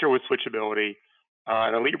protector with switchability,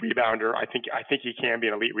 an elite rebounder. I think he can be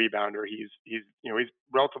an elite rebounder. He's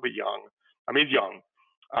relatively young. I mean, he's young.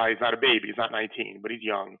 He's not a baby. He's not 19, but he's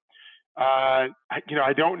young. I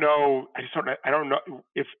don't know. I don't know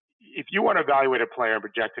if you want to evaluate a player and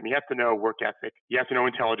project him, you have to know work ethic. You have to know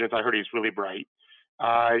intelligence. I heard he's really bright.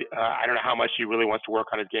 I don't know how much he really wants to work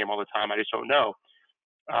on his game all the time. I just don't know.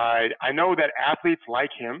 I know that athletes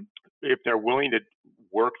like him, if they're willing to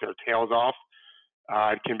work their tails off,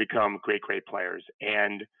 can become great players.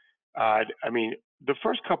 And the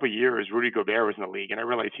first couple of years Rudy Gobert was in the league, and I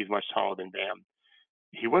realize he's much taller than Bam,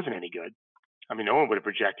 he wasn't any good. I mean, no one would have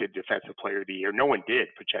projected Defensive Player of the Year. No one did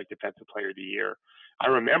project Defensive Player of the Year. I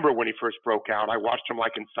remember when he first broke out, I watched him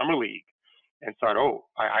like in Summer League and thought,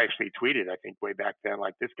 I actually tweeted, I think way back then,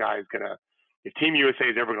 like, this guy is going to, if Team USA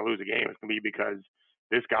is ever going to lose a game, it's going to be because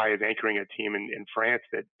this guy is anchoring a team in France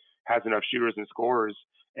that has enough shooters and scorers,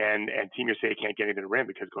 and Team USA can't get into the rim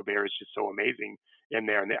because Gobert is just so amazing in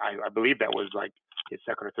there. And I believe that was like his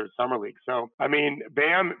second or third Summer League. So, I mean,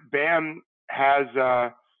 Bam has,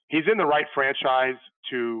 he's in the right franchise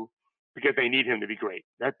because they need him to be great.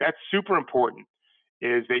 That's super important.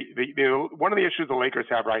 Is one of the issues the Lakers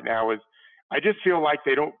have right now is I just feel like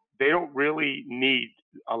they don't really need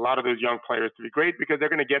a lot of those young players to be great because they're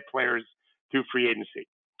going to get players through free agency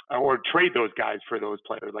or trade those guys for those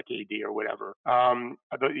players like AD or whatever. The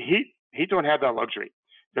Heat don't have that luxury.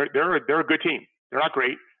 They're a good team. They're not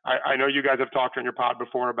great. I know you guys have talked on your pod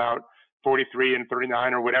before about 43 and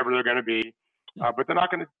 39 or whatever they're going to be. But they're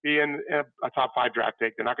not going to be in a top 5 draft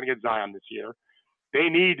pick. They're not going to get Zion this year. They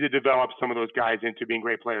need to develop some of those guys into being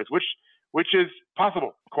great players, which is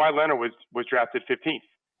possible. Kawhi Leonard was drafted 15th,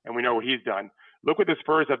 and we know what he's done. Look what the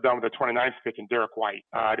Spurs have done with the 29th pick in Derek White,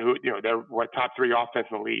 who, they're top 3 offense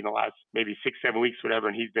in the league in the last maybe 6-7 weeks, whatever,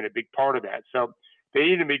 and he's been a big part of that. So they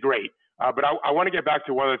need to be great. But I want to get back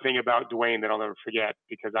to one other thing about Dwayne that I'll never forget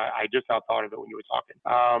because I just thought of it when you were talking.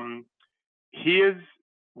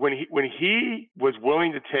 When he was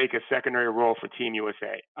willing to take a secondary role for Team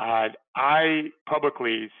USA, I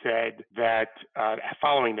publicly said that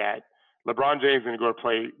following that, LeBron James is going to go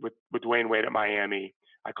play with Dwayne Wade at Miami.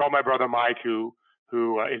 I called my brother Mike, who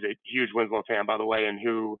is a huge Winslow fan, by the way, and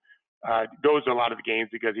who goes to a lot of the games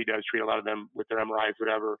because he does treat a lot of them with their MRIs,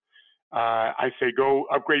 whatever. I say, go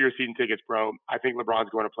upgrade your season tickets, bro. I think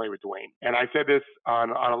LeBron's going to play with Dwayne. And I said this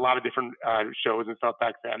on a lot of different shows and stuff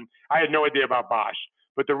back then. I had no idea about Bosh.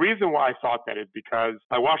 But the reason why I thought that is because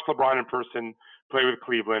I watched LeBron in person play with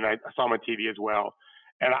Cleveland. I saw him on TV as well.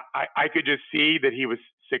 And I could just see that he was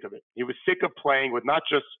sick of it. He was sick of playing with not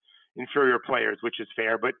just inferior players, which is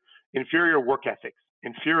fair, but inferior work ethics,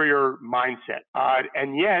 inferior mindset.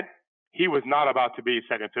 And yet, he was not about to be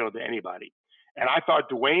second fiddle to anybody. And I thought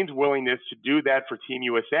Dwayne's willingness to do that for Team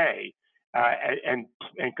USA and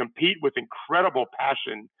compete with incredible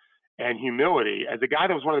passion and humility as a guy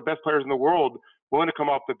that was one of the best players in the world, willing to come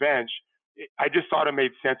off the bench, I just thought it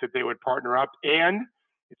made sense that they would partner up. And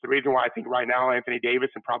it's the reason why I think right now Anthony Davis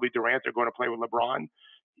and probably Durant are going to play with LeBron.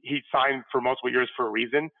 He signed for multiple years for a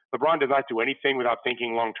reason. LeBron does not do anything without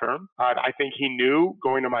thinking long term. I think he knew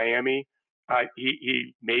going to Miami,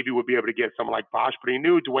 he maybe would be able to get someone like Bosh, but he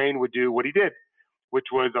knew Dwayne would do what he did, which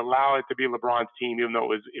was allow it to be LeBron's team, even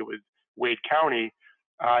though it was Wade County.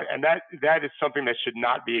 And that is something that should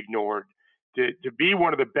not be ignored. To be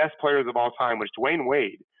one of the best players of all time, which Dwayne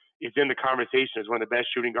Wade is in the conversation as one of the best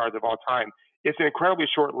shooting guards of all time, it's an incredibly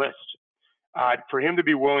short list. For him to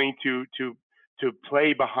be willing to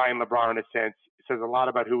play behind LeBron in a sense says a lot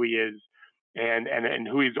about who he is and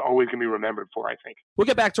who he's always going to be remembered for, I think. We'll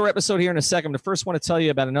get back to our episode here in a second. But first, I want to tell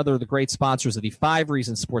you about another of the great sponsors of the 5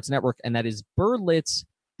 Reasons Sports Network, and that is Berlitz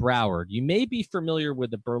Broward. You may be familiar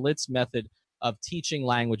with the Berlitz method of teaching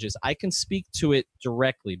languages. I can speak to it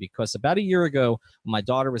directly because about a year ago, when my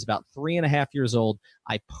daughter was about 3.5 years old,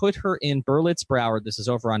 I put her in Berlitz Broward. This is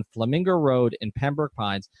over on Flamingo Road in Pembroke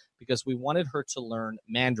Pines because we wanted her to learn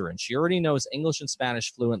Mandarin. She already knows English and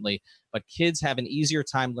Spanish fluently, but kids have an easier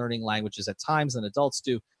time learning languages at times than adults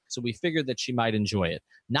do. So we figured that she might enjoy it.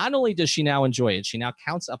 Not only does she now enjoy it, she now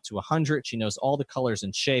counts up to 100. She knows all the colors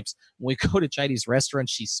and shapes. When we go to Chinese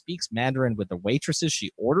restaurants, she speaks Mandarin with the waitresses.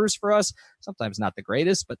 She orders for us. Sometimes not the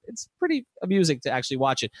greatest, but it's pretty amusing to actually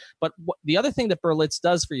watch it. But the other thing that Berlitz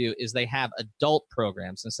does for you is they have adult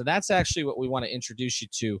programs. And so that's actually what we want to introduce you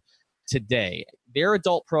to today. Their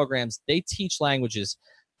adult programs, they teach languages: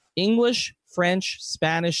 English, French,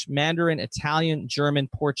 Spanish, Mandarin, Italian, German,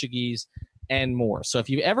 Portuguese, and more. So if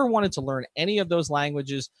you ever wanted to learn any of those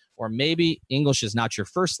languages, or maybe English is not your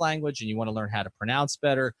first language and you want to learn how to pronounce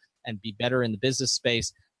better and be better in the business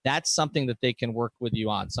space, that's something that they can work with you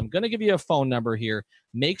on. So I'm going to give you a phone number here.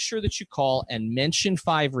 Make sure that you call and mention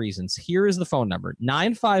 5 Reasons. Here is the phone number: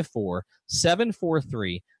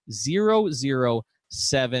 954-743-0077.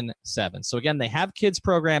 So again, they have kids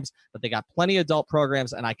programs, but they got plenty of adult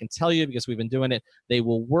programs, and I can tell you, because we've been doing it, they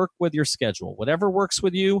will work with your schedule. Whatever works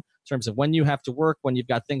with you in terms of when you have to work, when you've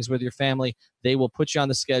got things with your family, they will put you on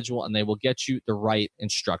the schedule and they will get you the right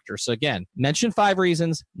instructor. So again, mention 5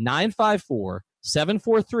 Reasons,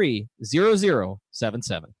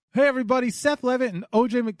 954-743-0077. Hey everybody, Seth Levitt and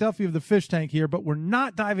OJ McDuffie of the Fish Tank here, but we're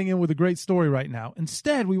not diving in with a great story right now.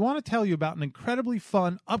 Instead, we want to tell you about an incredibly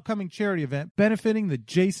fun upcoming charity event benefiting the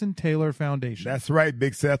Jason Taylor Foundation. That's right,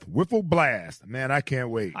 Big Seth. Wiffle Blast. Man, I can't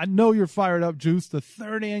wait. I know you're fired up, Juice. The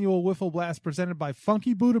third annual Wiffle Blast presented by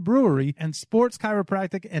Funky Buddha Brewery and Sports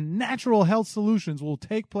Chiropractic and Natural Health Solutions will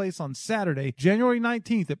take place on Saturday, January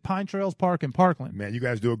 19th at Pine Trails Park in Parkland. Man, you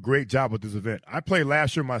guys do a great job with this event. I played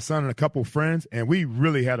last year with my son and a couple friends, and we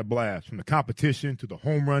really had a blast. From the competition to the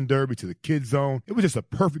home run derby to the kids zone, it was just a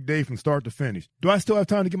perfect day from start to finish. Do I still have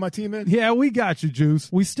time to get my team in? Yeah, we got you,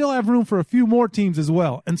 Juice. We still have room for a few more teams as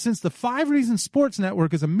well. And since the 5 Reasons Sports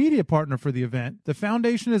Network is a media partner for the event, the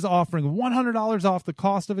foundation is offering $100 off the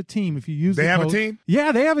cost of a team if you use the code. They have a team?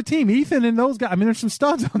 Yeah, they have a team. Ethan and those guys. I mean, there's some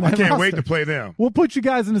studs on that I can't roster. wait to play them. We'll put you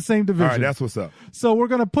guys in the same division. All right, that's what's up. So we're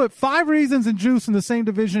going to put 5 Reasons and Juice in the same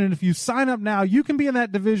division, and if you sign up now, you can be in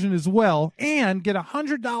that division as well and get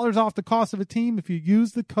 $100 off the cost of a team if you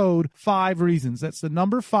use the code 5 Reasons. That's the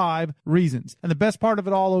number 5 Reasons. And the best part of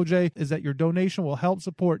it all, OJ, is that your donation will help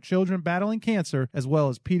support children battling cancer as well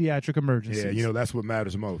as pediatric emergencies. Yeah, that's what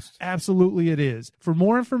matters most. Absolutely it is. For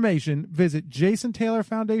more information, visit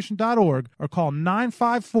jasontaylorfoundation.org or call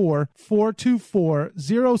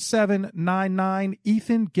 954-424-0799.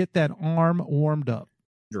 Ethan, get that arm warmed up.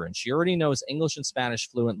 And she already knows English and Spanish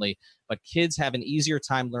fluently, but kids have an easier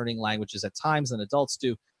time learning languages at times than adults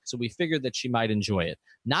do, so we figured that she might enjoy it.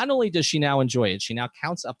 Not only does she now enjoy it, she now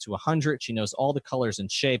counts up to 100. She knows all the colors and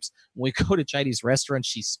shapes. When we go to Chinese restaurants,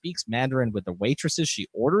 she speaks Mandarin with the waitresses she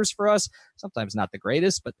orders for us. Sometimes not the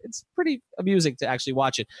greatest, but it's pretty amusing to actually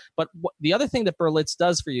watch it. But the other thing that Berlitz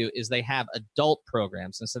does for you is they have adult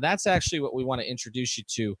programs, and so that's actually what we want to introduce you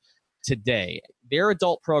to today. Their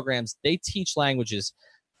adult programs, they teach languages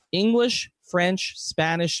English, French,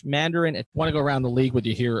 Spanish, Mandarin. I want to go around the league with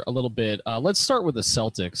you here a little bit. Let's start with the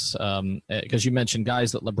Celtics, because you mentioned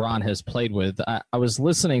guys that LeBron has played with. I was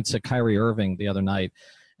listening to Kyrie Irving the other night,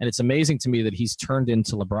 and it's amazing to me that he's turned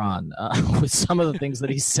into LeBron with some of the things that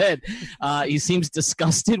he said. He seems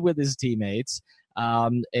disgusted with his teammates,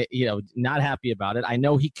 not happy about it. I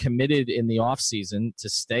know he committed in the offseason to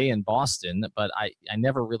stay in Boston, but I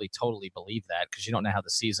never really totally believe that because you don't know how the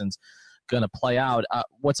season's going to play out.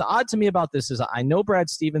 What's odd to me about this is I know Brad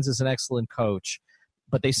Stevens is an excellent coach,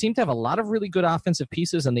 but they seem to have a lot of really good offensive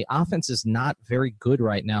pieces, and the offense is not very good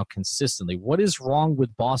right now consistently. What is wrong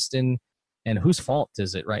with Boston, and whose fault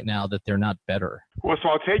is it right now that they're not better? Well, so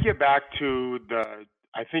I'll take you back to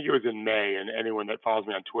I think it was in May, and anyone that follows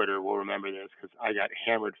me on Twitter will remember this because I got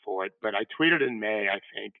hammered for it. But I tweeted in May, I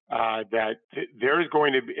think, that there is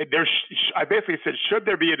going to be I basically said, should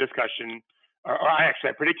there be a discussion? I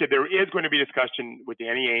predicted there is going to be discussion with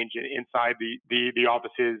Danny Ainge inside the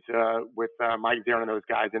offices with Mike Zaren and those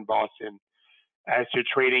guys in Boston as to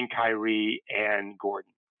trading Kyrie and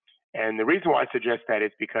Gordon. And the reason why I suggest that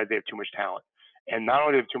is because they have too much talent. And not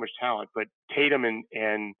only have too much talent, but Tatum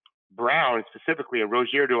and Brown specifically, and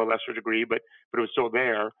Rozier to a lesser degree, but it was still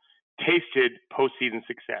there, tasted postseason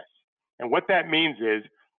success. And what that means is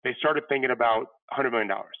they started thinking about $100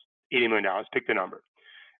 million, $80 million, pick the number.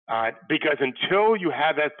 Because until you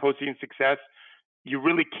have that postseason success, you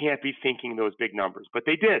really can't be thinking those big numbers. But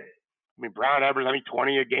they did. I mean, Brown averaged,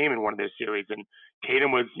 20 a game in one of their series. And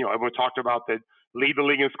Tatum was, everyone talked about the lead the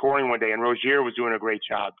league in scoring one day. And Rozier was doing a great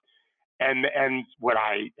job. And what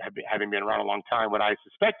having been around a long time, what I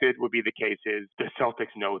suspected would be the case is the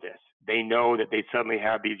Celtics know this. They know that they suddenly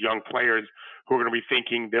have these young players who are going to be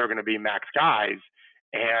thinking they're going to be max guys.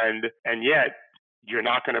 And yet you're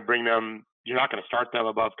not going to bring them. You're not going to start them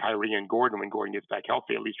above Kyrie and Gordon when Gordon gets back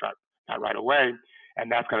healthy, at least not right away,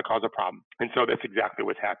 and that's going to cause a problem. And so that's exactly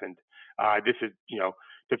what's happened. This is,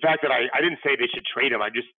 the fact that I didn't say they should trade him. I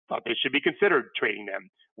just thought they should be considered trading them.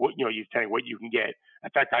 You're telling what you can get. In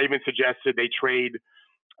fact, I even suggested they trade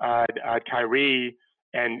Kyrie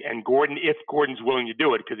and Gordon if Gordon's willing to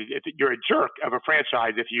do it, because you're a jerk of a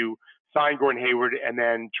franchise if you sign Gordon Hayward and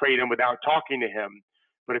then trade him without talking to him.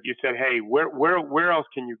 But if you said, hey, where else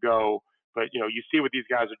can you go? But, you see what these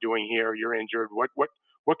guys are doing here. You're injured. What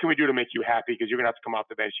can we do to make you happy? Because you're going to have to come off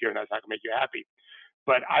the bench here, and that's not going to make you happy.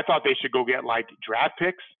 But I thought they should go get, draft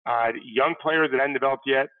picks, young players that hadn't developed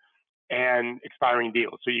yet, and expiring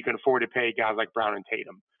deals. So you can afford to pay guys like Brown and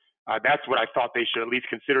Tatum. That's what I thought they should at least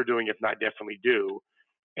consider doing, if not definitely do.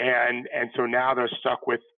 And so now they're stuck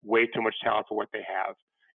with way too much talent for what they have.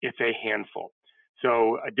 It's a handful.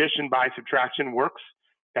 So addition by subtraction works.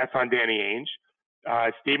 That's on Danny Ainge.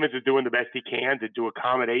 Stevens is doing the best he can to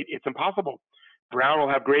accommodate. It's impossible. Brown will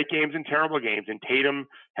have great games and terrible games, and Tatum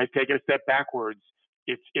has taken a step backwards.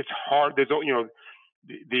 It's hard. There's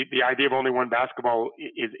the idea of only one basketball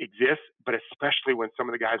exists, but especially when some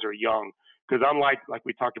of the guys are young. Because unlike like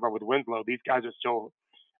we talked about with Winslow, these guys are still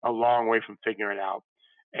a long way from figuring it out,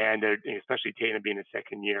 and especially Tatum being his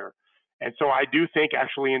second year. And so I do think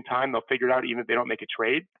actually in time they'll figure it out, even if they don't make a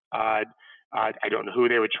trade. I don't know who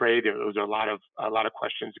they would trade. Those are a lot of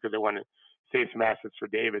questions because they want to save some assets for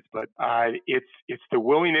Davis. But it's the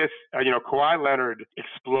willingness. Kawhi Leonard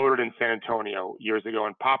exploded in San Antonio years ago,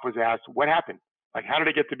 and Pop was asked, "What happened? Like, how did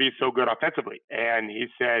it get to be so good offensively?" And he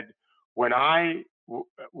said, when I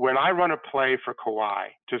run a play for Kawhi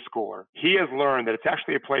to score, he has learned that it's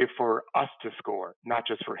actually a play for us to score, not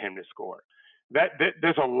just for him to score. That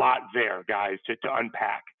there's a lot there, guys, to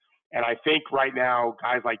unpack. And I think right now,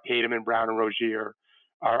 guys like Tatum and Brown and Rozier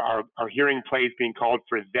are hearing plays being called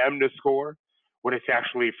for them to score when it's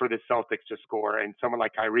actually for the Celtics to score. And someone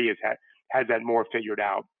like Kyrie has that more figured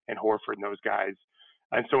out, and Horford and those guys.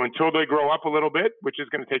 And so until they grow up a little bit, which is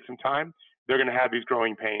going to take some time, they're going to have these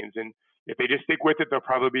growing pains. And if they just stick with it, they'll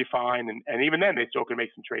probably be fine. And even then, they still can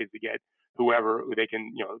make some trades to get whoever they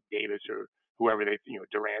can, Davis or whoever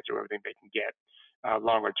Durant or whoever they can get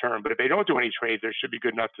longer term. But if they don't do any trades, they should be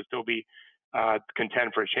good enough to still be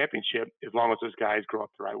contend for a championship as long as those guys grow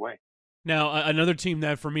up the right way. Now, another team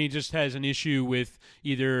that for me just has an issue with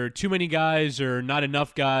either too many guys or not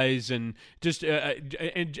enough guys, and just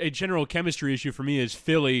a general chemistry issue for me is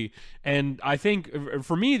Philly. And I think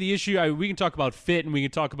for me, the issue, we can talk about fit and we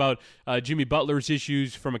can talk about Jimmy Butler's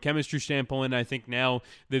issues from a chemistry standpoint. I think now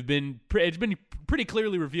it's been pretty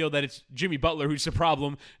clearly revealed that it's Jimmy Butler who's the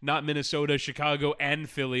problem, not Minnesota, Chicago, and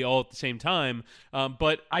Philly all at the same time.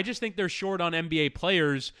 But I just think they're short on NBA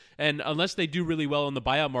players, and unless they do really well in the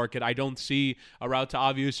buyout market, I don't see a route to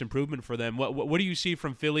obvious improvement for them. What do you see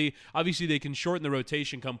from Philly? Obviously, they can shorten the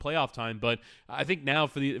rotation come playoff time, but I think now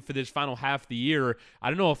for this final half of the year, I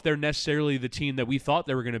don't know if they're necessarily the team that we thought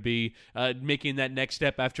they were going to be, making that next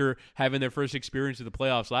step after having their first experience of the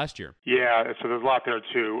playoffs last year. Yeah, so there's a lot there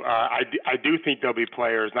too. I do think there'll be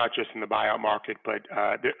players, not just in the buyout market, but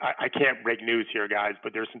I can't break news here, guys,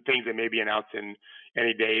 but there's some things that may be announced in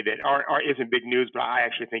any day that isn't big news, but I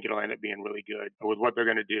actually think it'll end up being really good with what they're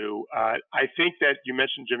going to do. I think that you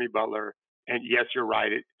mentioned Jimmy Butler, and yes, you're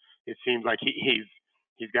right. It seems like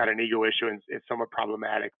he's got an ego issue and it's somewhat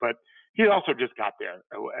problematic, but he also just got there.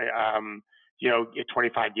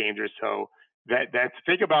 25 games or so. That's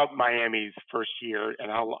think about Miami's first year, and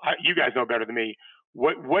how you guys know better than me.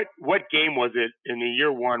 What game was it in the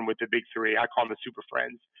year one with the big three? I call them the Super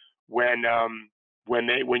Friends. When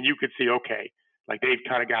you could see, okay, like they've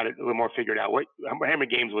kind of got it a little more figured out. How many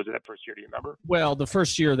games was it that first year? Do you remember? Well, the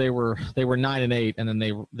first year they were 9-8, and then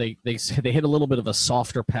they hit a little bit of a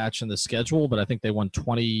softer patch in the schedule, but I think they won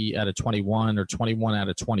 20 out of 21 or 21 out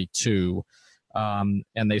of 22. And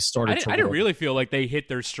they started. I didn't really feel like they hit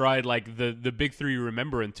their stride like the big three you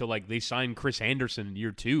remember until like they signed Chris Anderson in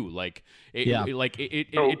year two.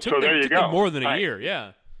 It took them more than a year.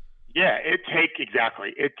 Yeah. Yeah, it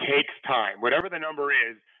takes time. Whatever the number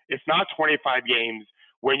is, it's not 25 games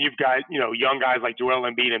when you've got young guys like Joel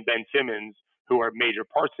Embiid and Ben Simmons who are major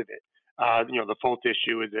parts of it. The Fultz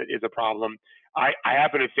issue is a problem. I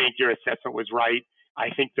happen to think your assessment was right. I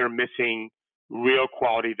think they're missing real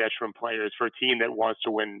quality veteran players for a team that wants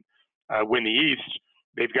to win the East.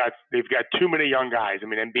 They've got too many young guys. I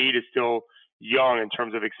mean, Embiid is still young in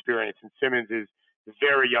terms of experience, and Simmons is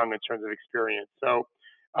very young in terms of experience. So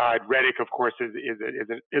Redick, of course, is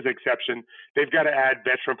an exception. They've got to add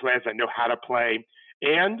veteran players that know how to play,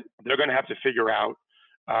 and they're going to have to figure out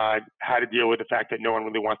how to deal with the fact that no one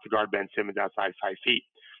really wants to guard Ben Simmons outside 5 feet,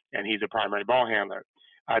 and he's a primary ball handler.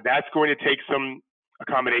 That's going to take some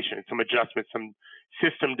accommodation, some adjustments, some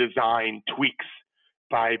system design tweaks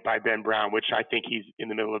by Ben Brown, which I think he's in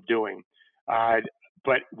the middle of doing.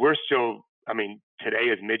 But we're still, today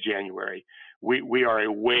is mid-January. We are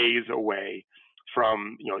a ways away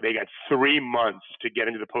from, they got 3 months to get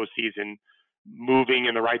into the postseason moving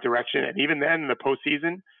in the right direction. And even then in the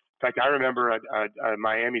postseason, in fact, I remember a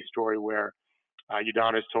Miami story where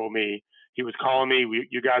Udonis told me, he was calling me,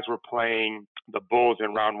 you guys were playing the Bulls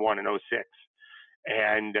in round 1 in 2006.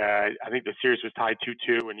 And I think the series was tied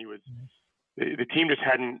 2-2, and the team just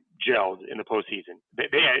hadn't gelled in the postseason. They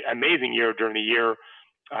had an amazing year during the year.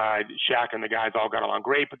 Shaq and the guys all got along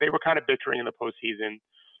great, but they were kind of bickering in the postseason.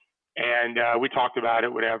 And we talked about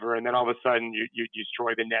it, whatever. And then all of a sudden you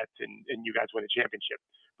destroy the Nets and you guys win the championship.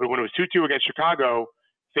 But when it was 2-2 against Chicago,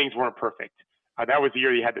 things weren't perfect. That was the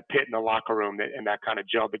year you had the pit in the locker room and that kind of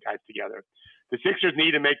gelled the guys together. The Sixers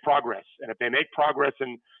need to make progress. And if they make progress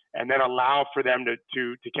and then allow for them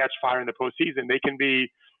to catch fire in the postseason, they can be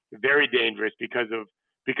very dangerous because of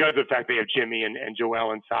because of the fact they have Jimmy and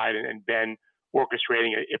Joel inside and Ben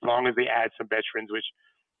orchestrating it, as long as they add some veterans, which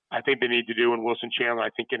I think they need to do. And Wilson Chandler, I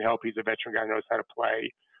think, can help. He's a veteran guy, knows how to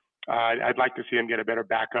play. I'd like to see them get a better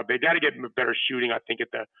backup. They got to get better shooting, I think, at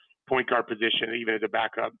the point guard position, even as a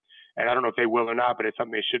backup. And I don't know if they will or not, but it's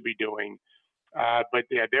something they should be doing. But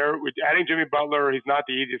yeah, they're adding Jimmy Butler. He's not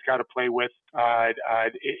the easiest guy to play with.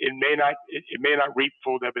 It may not reap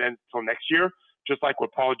full dividends until next year. Just like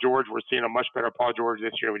with Paul George, we're seeing a much better Paul George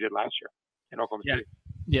this year than we did last year in Oklahoma City.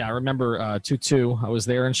 Yeah, I remember 2-2. I was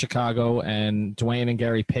there in Chicago, and Dwayne and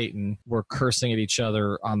Gary Payton were cursing at each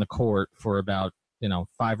other on the court for about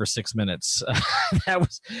 5 or 6 minutes.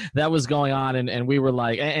 that was going on, and we were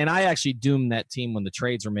like, and I actually doomed that team when the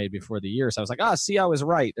trades were made before the year. So I was like, see, I was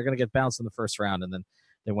right. They're going to get bounced in the first round, and then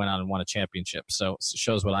they went on and won a championship. So it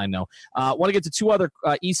shows what I know. Want to get to two other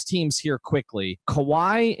East teams here quickly.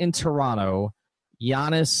 Kawhi in Toronto,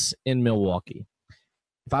 Giannis in Milwaukee.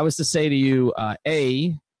 If I was to say to you,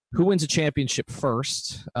 who wins a championship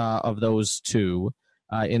first of those two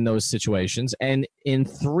in those situations? And in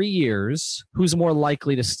 3 years, who's more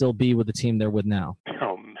likely to still be with the team they're with now?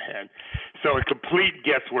 Oh, man. So a complete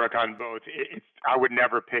guesswork on both. I would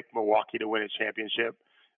never pick Milwaukee to win a championship.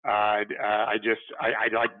 I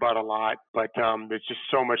like Bud a lot, but there's just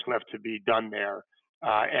so much left to be done there.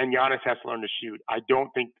 And Giannis has to learn to shoot. I don't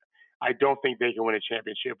think they can win a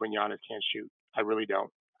championship when Giannis can't shoot. I really don't.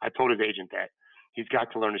 I told his agent that. He's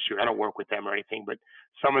got to learn to shoot. I don't work with them or anything, but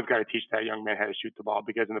someone's got to teach that young man how to shoot the ball,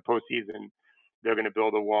 because in the postseason, they're going to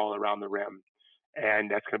build a wall around the rim. And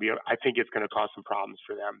that's going to be, I think it's going to cause some problems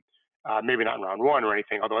for them. Maybe not in round one or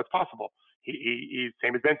anything, although it's possible. He's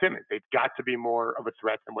same as Ben Simmons. They've got to be more of a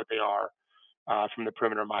threat than what they are from the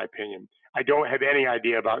perimeter, in my opinion. I don't have any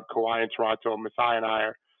idea about Kawhi in Toronto. Masai and I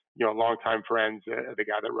are, longtime friends, the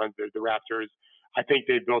guy that runs the Raptors. I think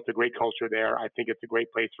they've built a great culture there. I think it's a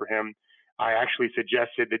great place for him. I actually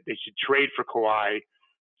suggested that they should trade for Kawhi,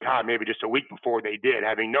 maybe just a week before they did,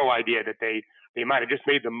 having no idea that they might have just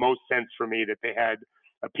made the most sense for me that they had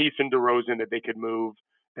a piece in DeRozan that they could move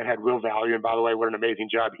that had real value. And by the way, what an amazing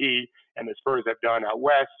job he and the Spurs have done out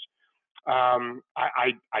west.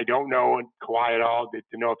 I don't know Kawhi at all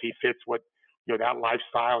to know if he fits what, that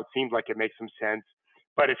lifestyle. It seems like it makes some sense.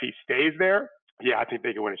 But if he stays there, yeah, I think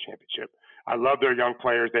they can win a championship. I love their young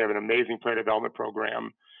players. They have an amazing player development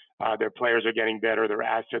program. Their players are getting better. Their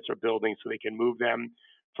assets are building so they can move them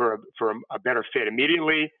for a better fit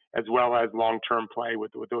immediately, as well as long-term play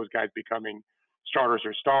with those guys becoming starters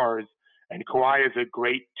or stars. And Kawhi is a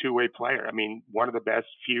great two-way player. I mean, one of the best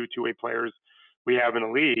few two-way players we have in the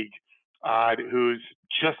league, who's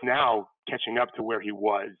just now catching up to where he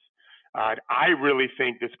was. I really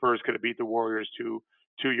think the Spurs could have beat the Warriors two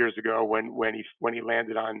years ago when he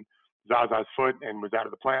landed on Zaza's foot and was out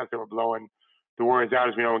of the playoffs. They were blowing the Warriors out,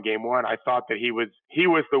 as we know, in Game 1. I thought that he was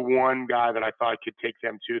the one guy that I thought could take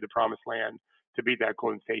them to the promised land to beat that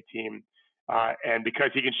Golden State team. And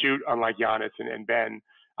because he can shoot, unlike Giannis and Ben,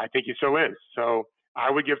 I think he still is. So I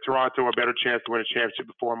would give Toronto a better chance to win a championship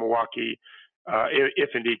before Milwaukee, if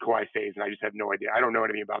indeed Kawhi stays. And I just have no idea. I don't know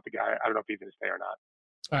anything about the guy. I don't know if he's going to stay or not.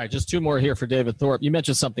 All right, just two more here for David Thorpe. You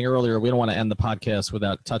mentioned something earlier. We don't want to end the podcast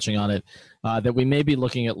without touching on it, that we may be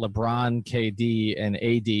looking at LeBron, KD, and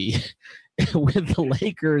AD with the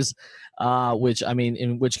Lakers,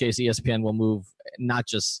 in which case ESPN will move not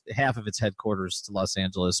just half of its headquarters to Los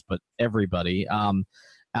Angeles, but everybody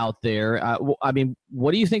out there.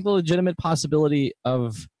 What do you think the legitimate possibility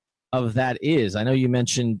of that is? I know you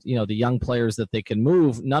mentioned, the young players that they can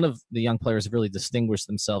move. None of the young players have really distinguished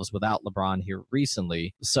themselves without LeBron here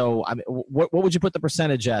recently. So, what would you put the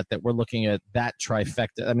percentage at that we're looking at that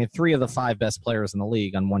trifecta? 3 of the 5 best players in the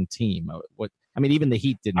league on one team. Even the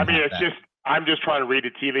Heat didn't have that. I'm just trying to read the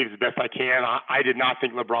tea leaves as best I can. I did not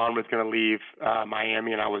think LeBron was going to leave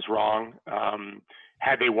Miami, and I was wrong.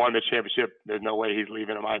 Had they won the championship, there's no way he's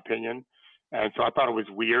leaving, in my opinion. And so I thought it was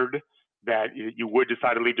weird that you would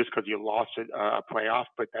decide to leave just because you lost a playoff,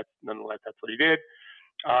 but nonetheless, that's what he did.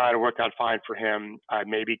 It worked out fine for him.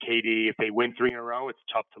 Maybe KD, if they win 3 in a row, it's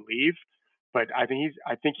tough to leave. But I think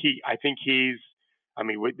he's.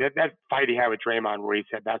 That fight he had with Draymond, where he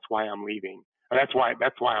said, "That's why I'm leaving. Or that's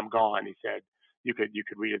why I'm gone." He said, "You could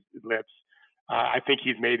read his lips." I think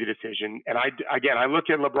he's made the decision. And I look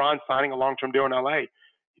at LeBron signing a long-term deal in LA.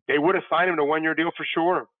 They would have signed him to a 1-year deal for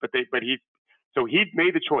sure, so he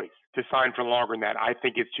made the choice to sign for longer than that. I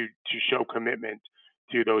think it's to show commitment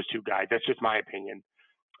to those two guys. That's just my opinion.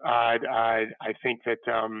 I think that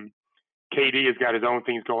KD has got his own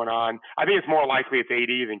things going on. I think it's more likely it's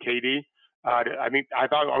AD than KD. I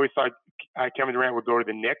always thought Kevin Durant would go to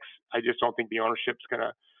the Knicks. I just don't think the ownership's going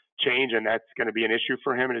to change, and that's going to be an issue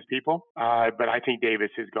for him and his people. But I think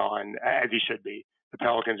Davis is gone, as he should be. The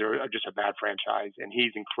Pelicans are just a bad franchise, and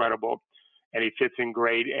he's incredible, and he fits in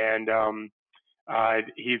great, and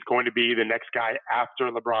he's going to be the next guy after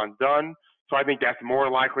LeBron's done. So I think that's more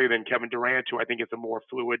likely than Kevin Durant, who I think is a more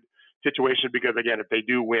fluid situation because, again, if they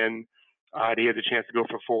do win, he has a chance to go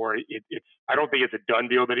for 4. I don't think it's a done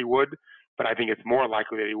deal that he would, but I think it's more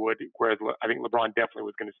likely that he would, whereas I think LeBron definitely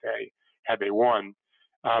was going to stay had they won.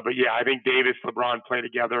 But, yeah, I think Davis, LeBron play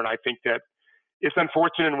together, and I think that it's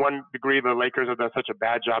unfortunate in one degree the Lakers have done such a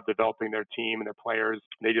bad job developing their team and their players.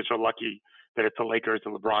 They just are lucky that it's the Lakers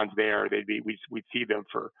and LeBron's there. We'd see them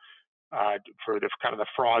for the kind of the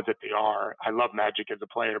frauds that they are. I love Magic as a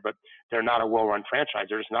player, but they're not a well-run franchise.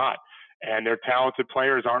 They're just not. And their talented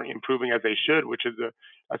players aren't improving as they should, which is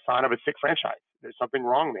a sign of a sick franchise. There's something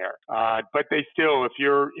wrong there. But they still, if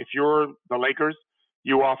you're the Lakers,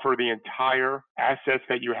 you offer the entire assets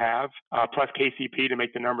that you have, plus KCP to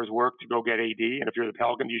make the numbers work to go get AD. And if you're the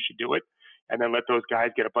Pelicans, you should do it. And then let those guys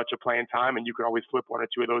get a bunch of playing time, and you can always flip 1 or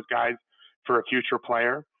 2 of those guys for a future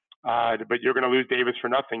player. But you're going to lose Davis for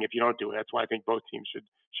nothing if you don't do it. That's why I think both teams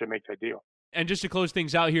should make that deal. And just to close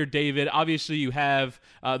things out here, David, obviously you have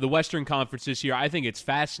the Western Conference this year. I think it's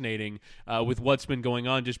fascinating with what's been going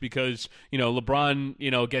on just because,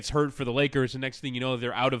 LeBron, gets hurt for the Lakers, and next thing you know,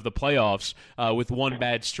 they're out of the playoffs with one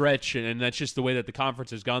bad stretch, and that's just the way that the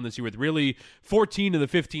conference has gone this year with really 14 of the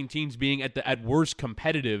 15 teams being at worst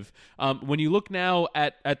competitive. When you look now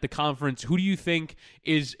at the conference, who do you think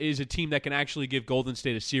is a team that can actually give Golden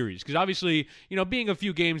State a series? Because obviously, being a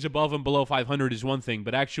few games above and below 500 is one thing,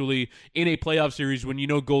 but actually in a playoff series when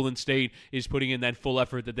Golden State is putting in that full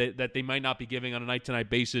effort that they might not be giving on a night-to-night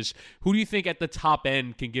basis, who do you think at the top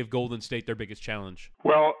end can give Golden State their biggest challenge?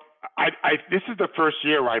 Well, this is the first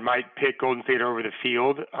year where I might pick Golden State over the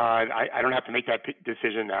field. I don't have to make that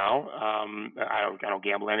decision now. I don't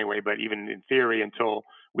gamble anyway, but even in theory, until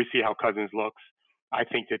we see how Cousins looks, I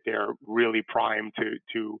think that they're really primed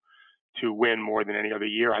to win more than any other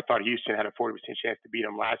year. I thought Houston had a 40% chance to beat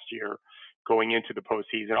them last year going into the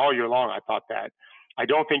postseason. All year long, I thought that. I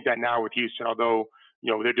don't think that now with Houston, although,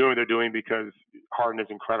 they're doing what they're doing because Harden is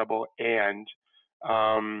incredible, and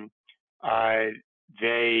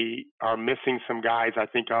they are missing some guys, I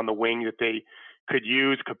think, on the wing that they could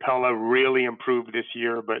use. Capella really improved this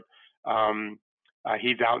year, but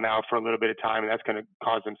he's out now for a little bit of time, and that's going to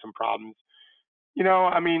cause them some problems.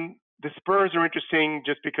 The Spurs are interesting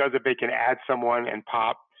just because if they can add someone and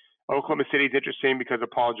pop. Oklahoma City is interesting because of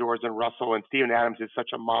Paul George and Russell, and Steven Adams is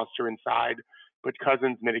such a monster inside, but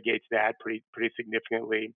Cousins mitigates that pretty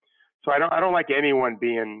significantly. So I don't like anyone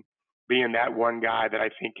being that one guy that I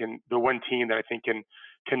think the one team that I think can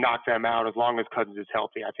knock them out as long as Cousins is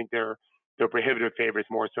healthy. I think they're prohibitive favorites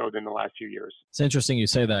more so than the last few years. It's interesting you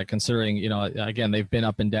say that, considering again, they've been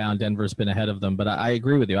up and down. Denver's been ahead of them, but I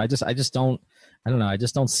agree with you. I just don't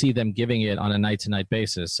see them giving it on a night-to-night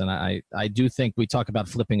basis. And I do think we talk about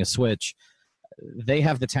flipping a switch. They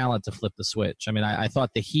have the talent to flip the switch. I mean, I thought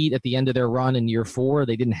the Heat at the end of their run in year 4,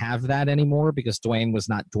 they didn't have that anymore because Dwayne was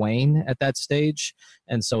not Dwayne at that stage.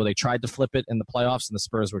 And so they tried to flip it in the playoffs, and the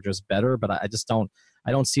Spurs were just better. But I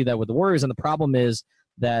don't see that with the Warriors. And the problem is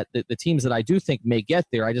that the teams that I do think may get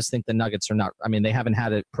there, I just think the Nuggets are not. I mean, they haven't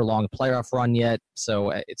had a prolonged playoff run yet,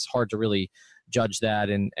 so it's hard to really judge that.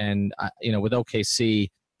 And with OKC,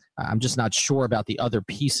 I'm just not sure about the other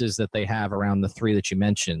pieces that they have around the 3 that you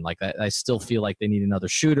mentioned. Like I still feel like they need another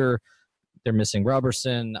shooter. They're missing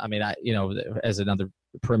Roberson. I mean, as another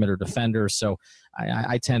perimeter defender. So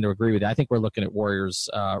I tend to agree with that. I think we're looking at Warriors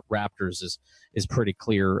Raptors is pretty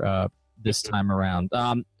clear this time around.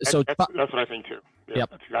 That's what I think too. Yeah,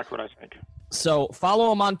 yep. That's exactly what I think. So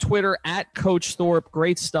follow him on Twitter at Coach Thorpe.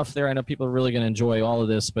 Great stuff there. I know people are really going to enjoy all of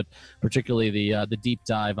this, but particularly the deep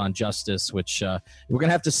dive on justice, which we're going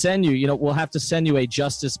to have to send you. We'll have to send you a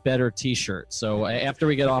Justice Better T-shirt. So after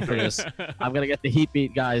we get off of this, I'm going to get the Heat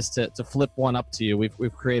Beat guys to flip one up to you.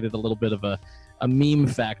 We've created a little bit of a meme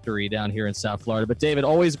factory down here in South Florida. But David,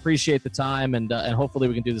 always appreciate the time, and hopefully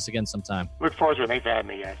we can do this again sometime. Look forward to it. Thanks for having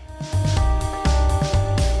me, guys.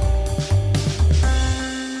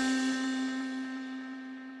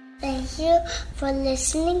 Thank you for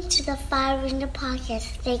listening to the Fire Ringer Podcast.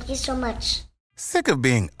 Thank you so much. Sick of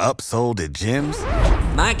being upsold at gyms?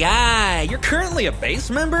 My guy, you're currently a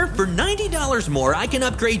base member? For $90 more, I can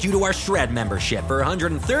upgrade you to our Shred membership. For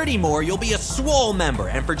 $130 more, you'll be a Swole member.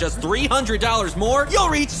 And for just $300 more, you'll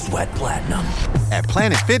reach Sweat Platinum. At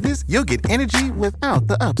Planet Fitness, you'll get energy without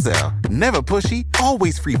the upsell. Never pushy,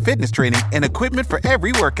 always free fitness training and equipment for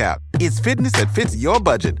every workout. It's fitness that fits your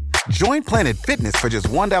budget. Join Planet Fitness for just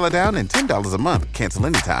 $1 down and $10 a month. Cancel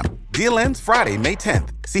anytime. Deal ends Friday, May 10th.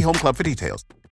 See Home Club for details.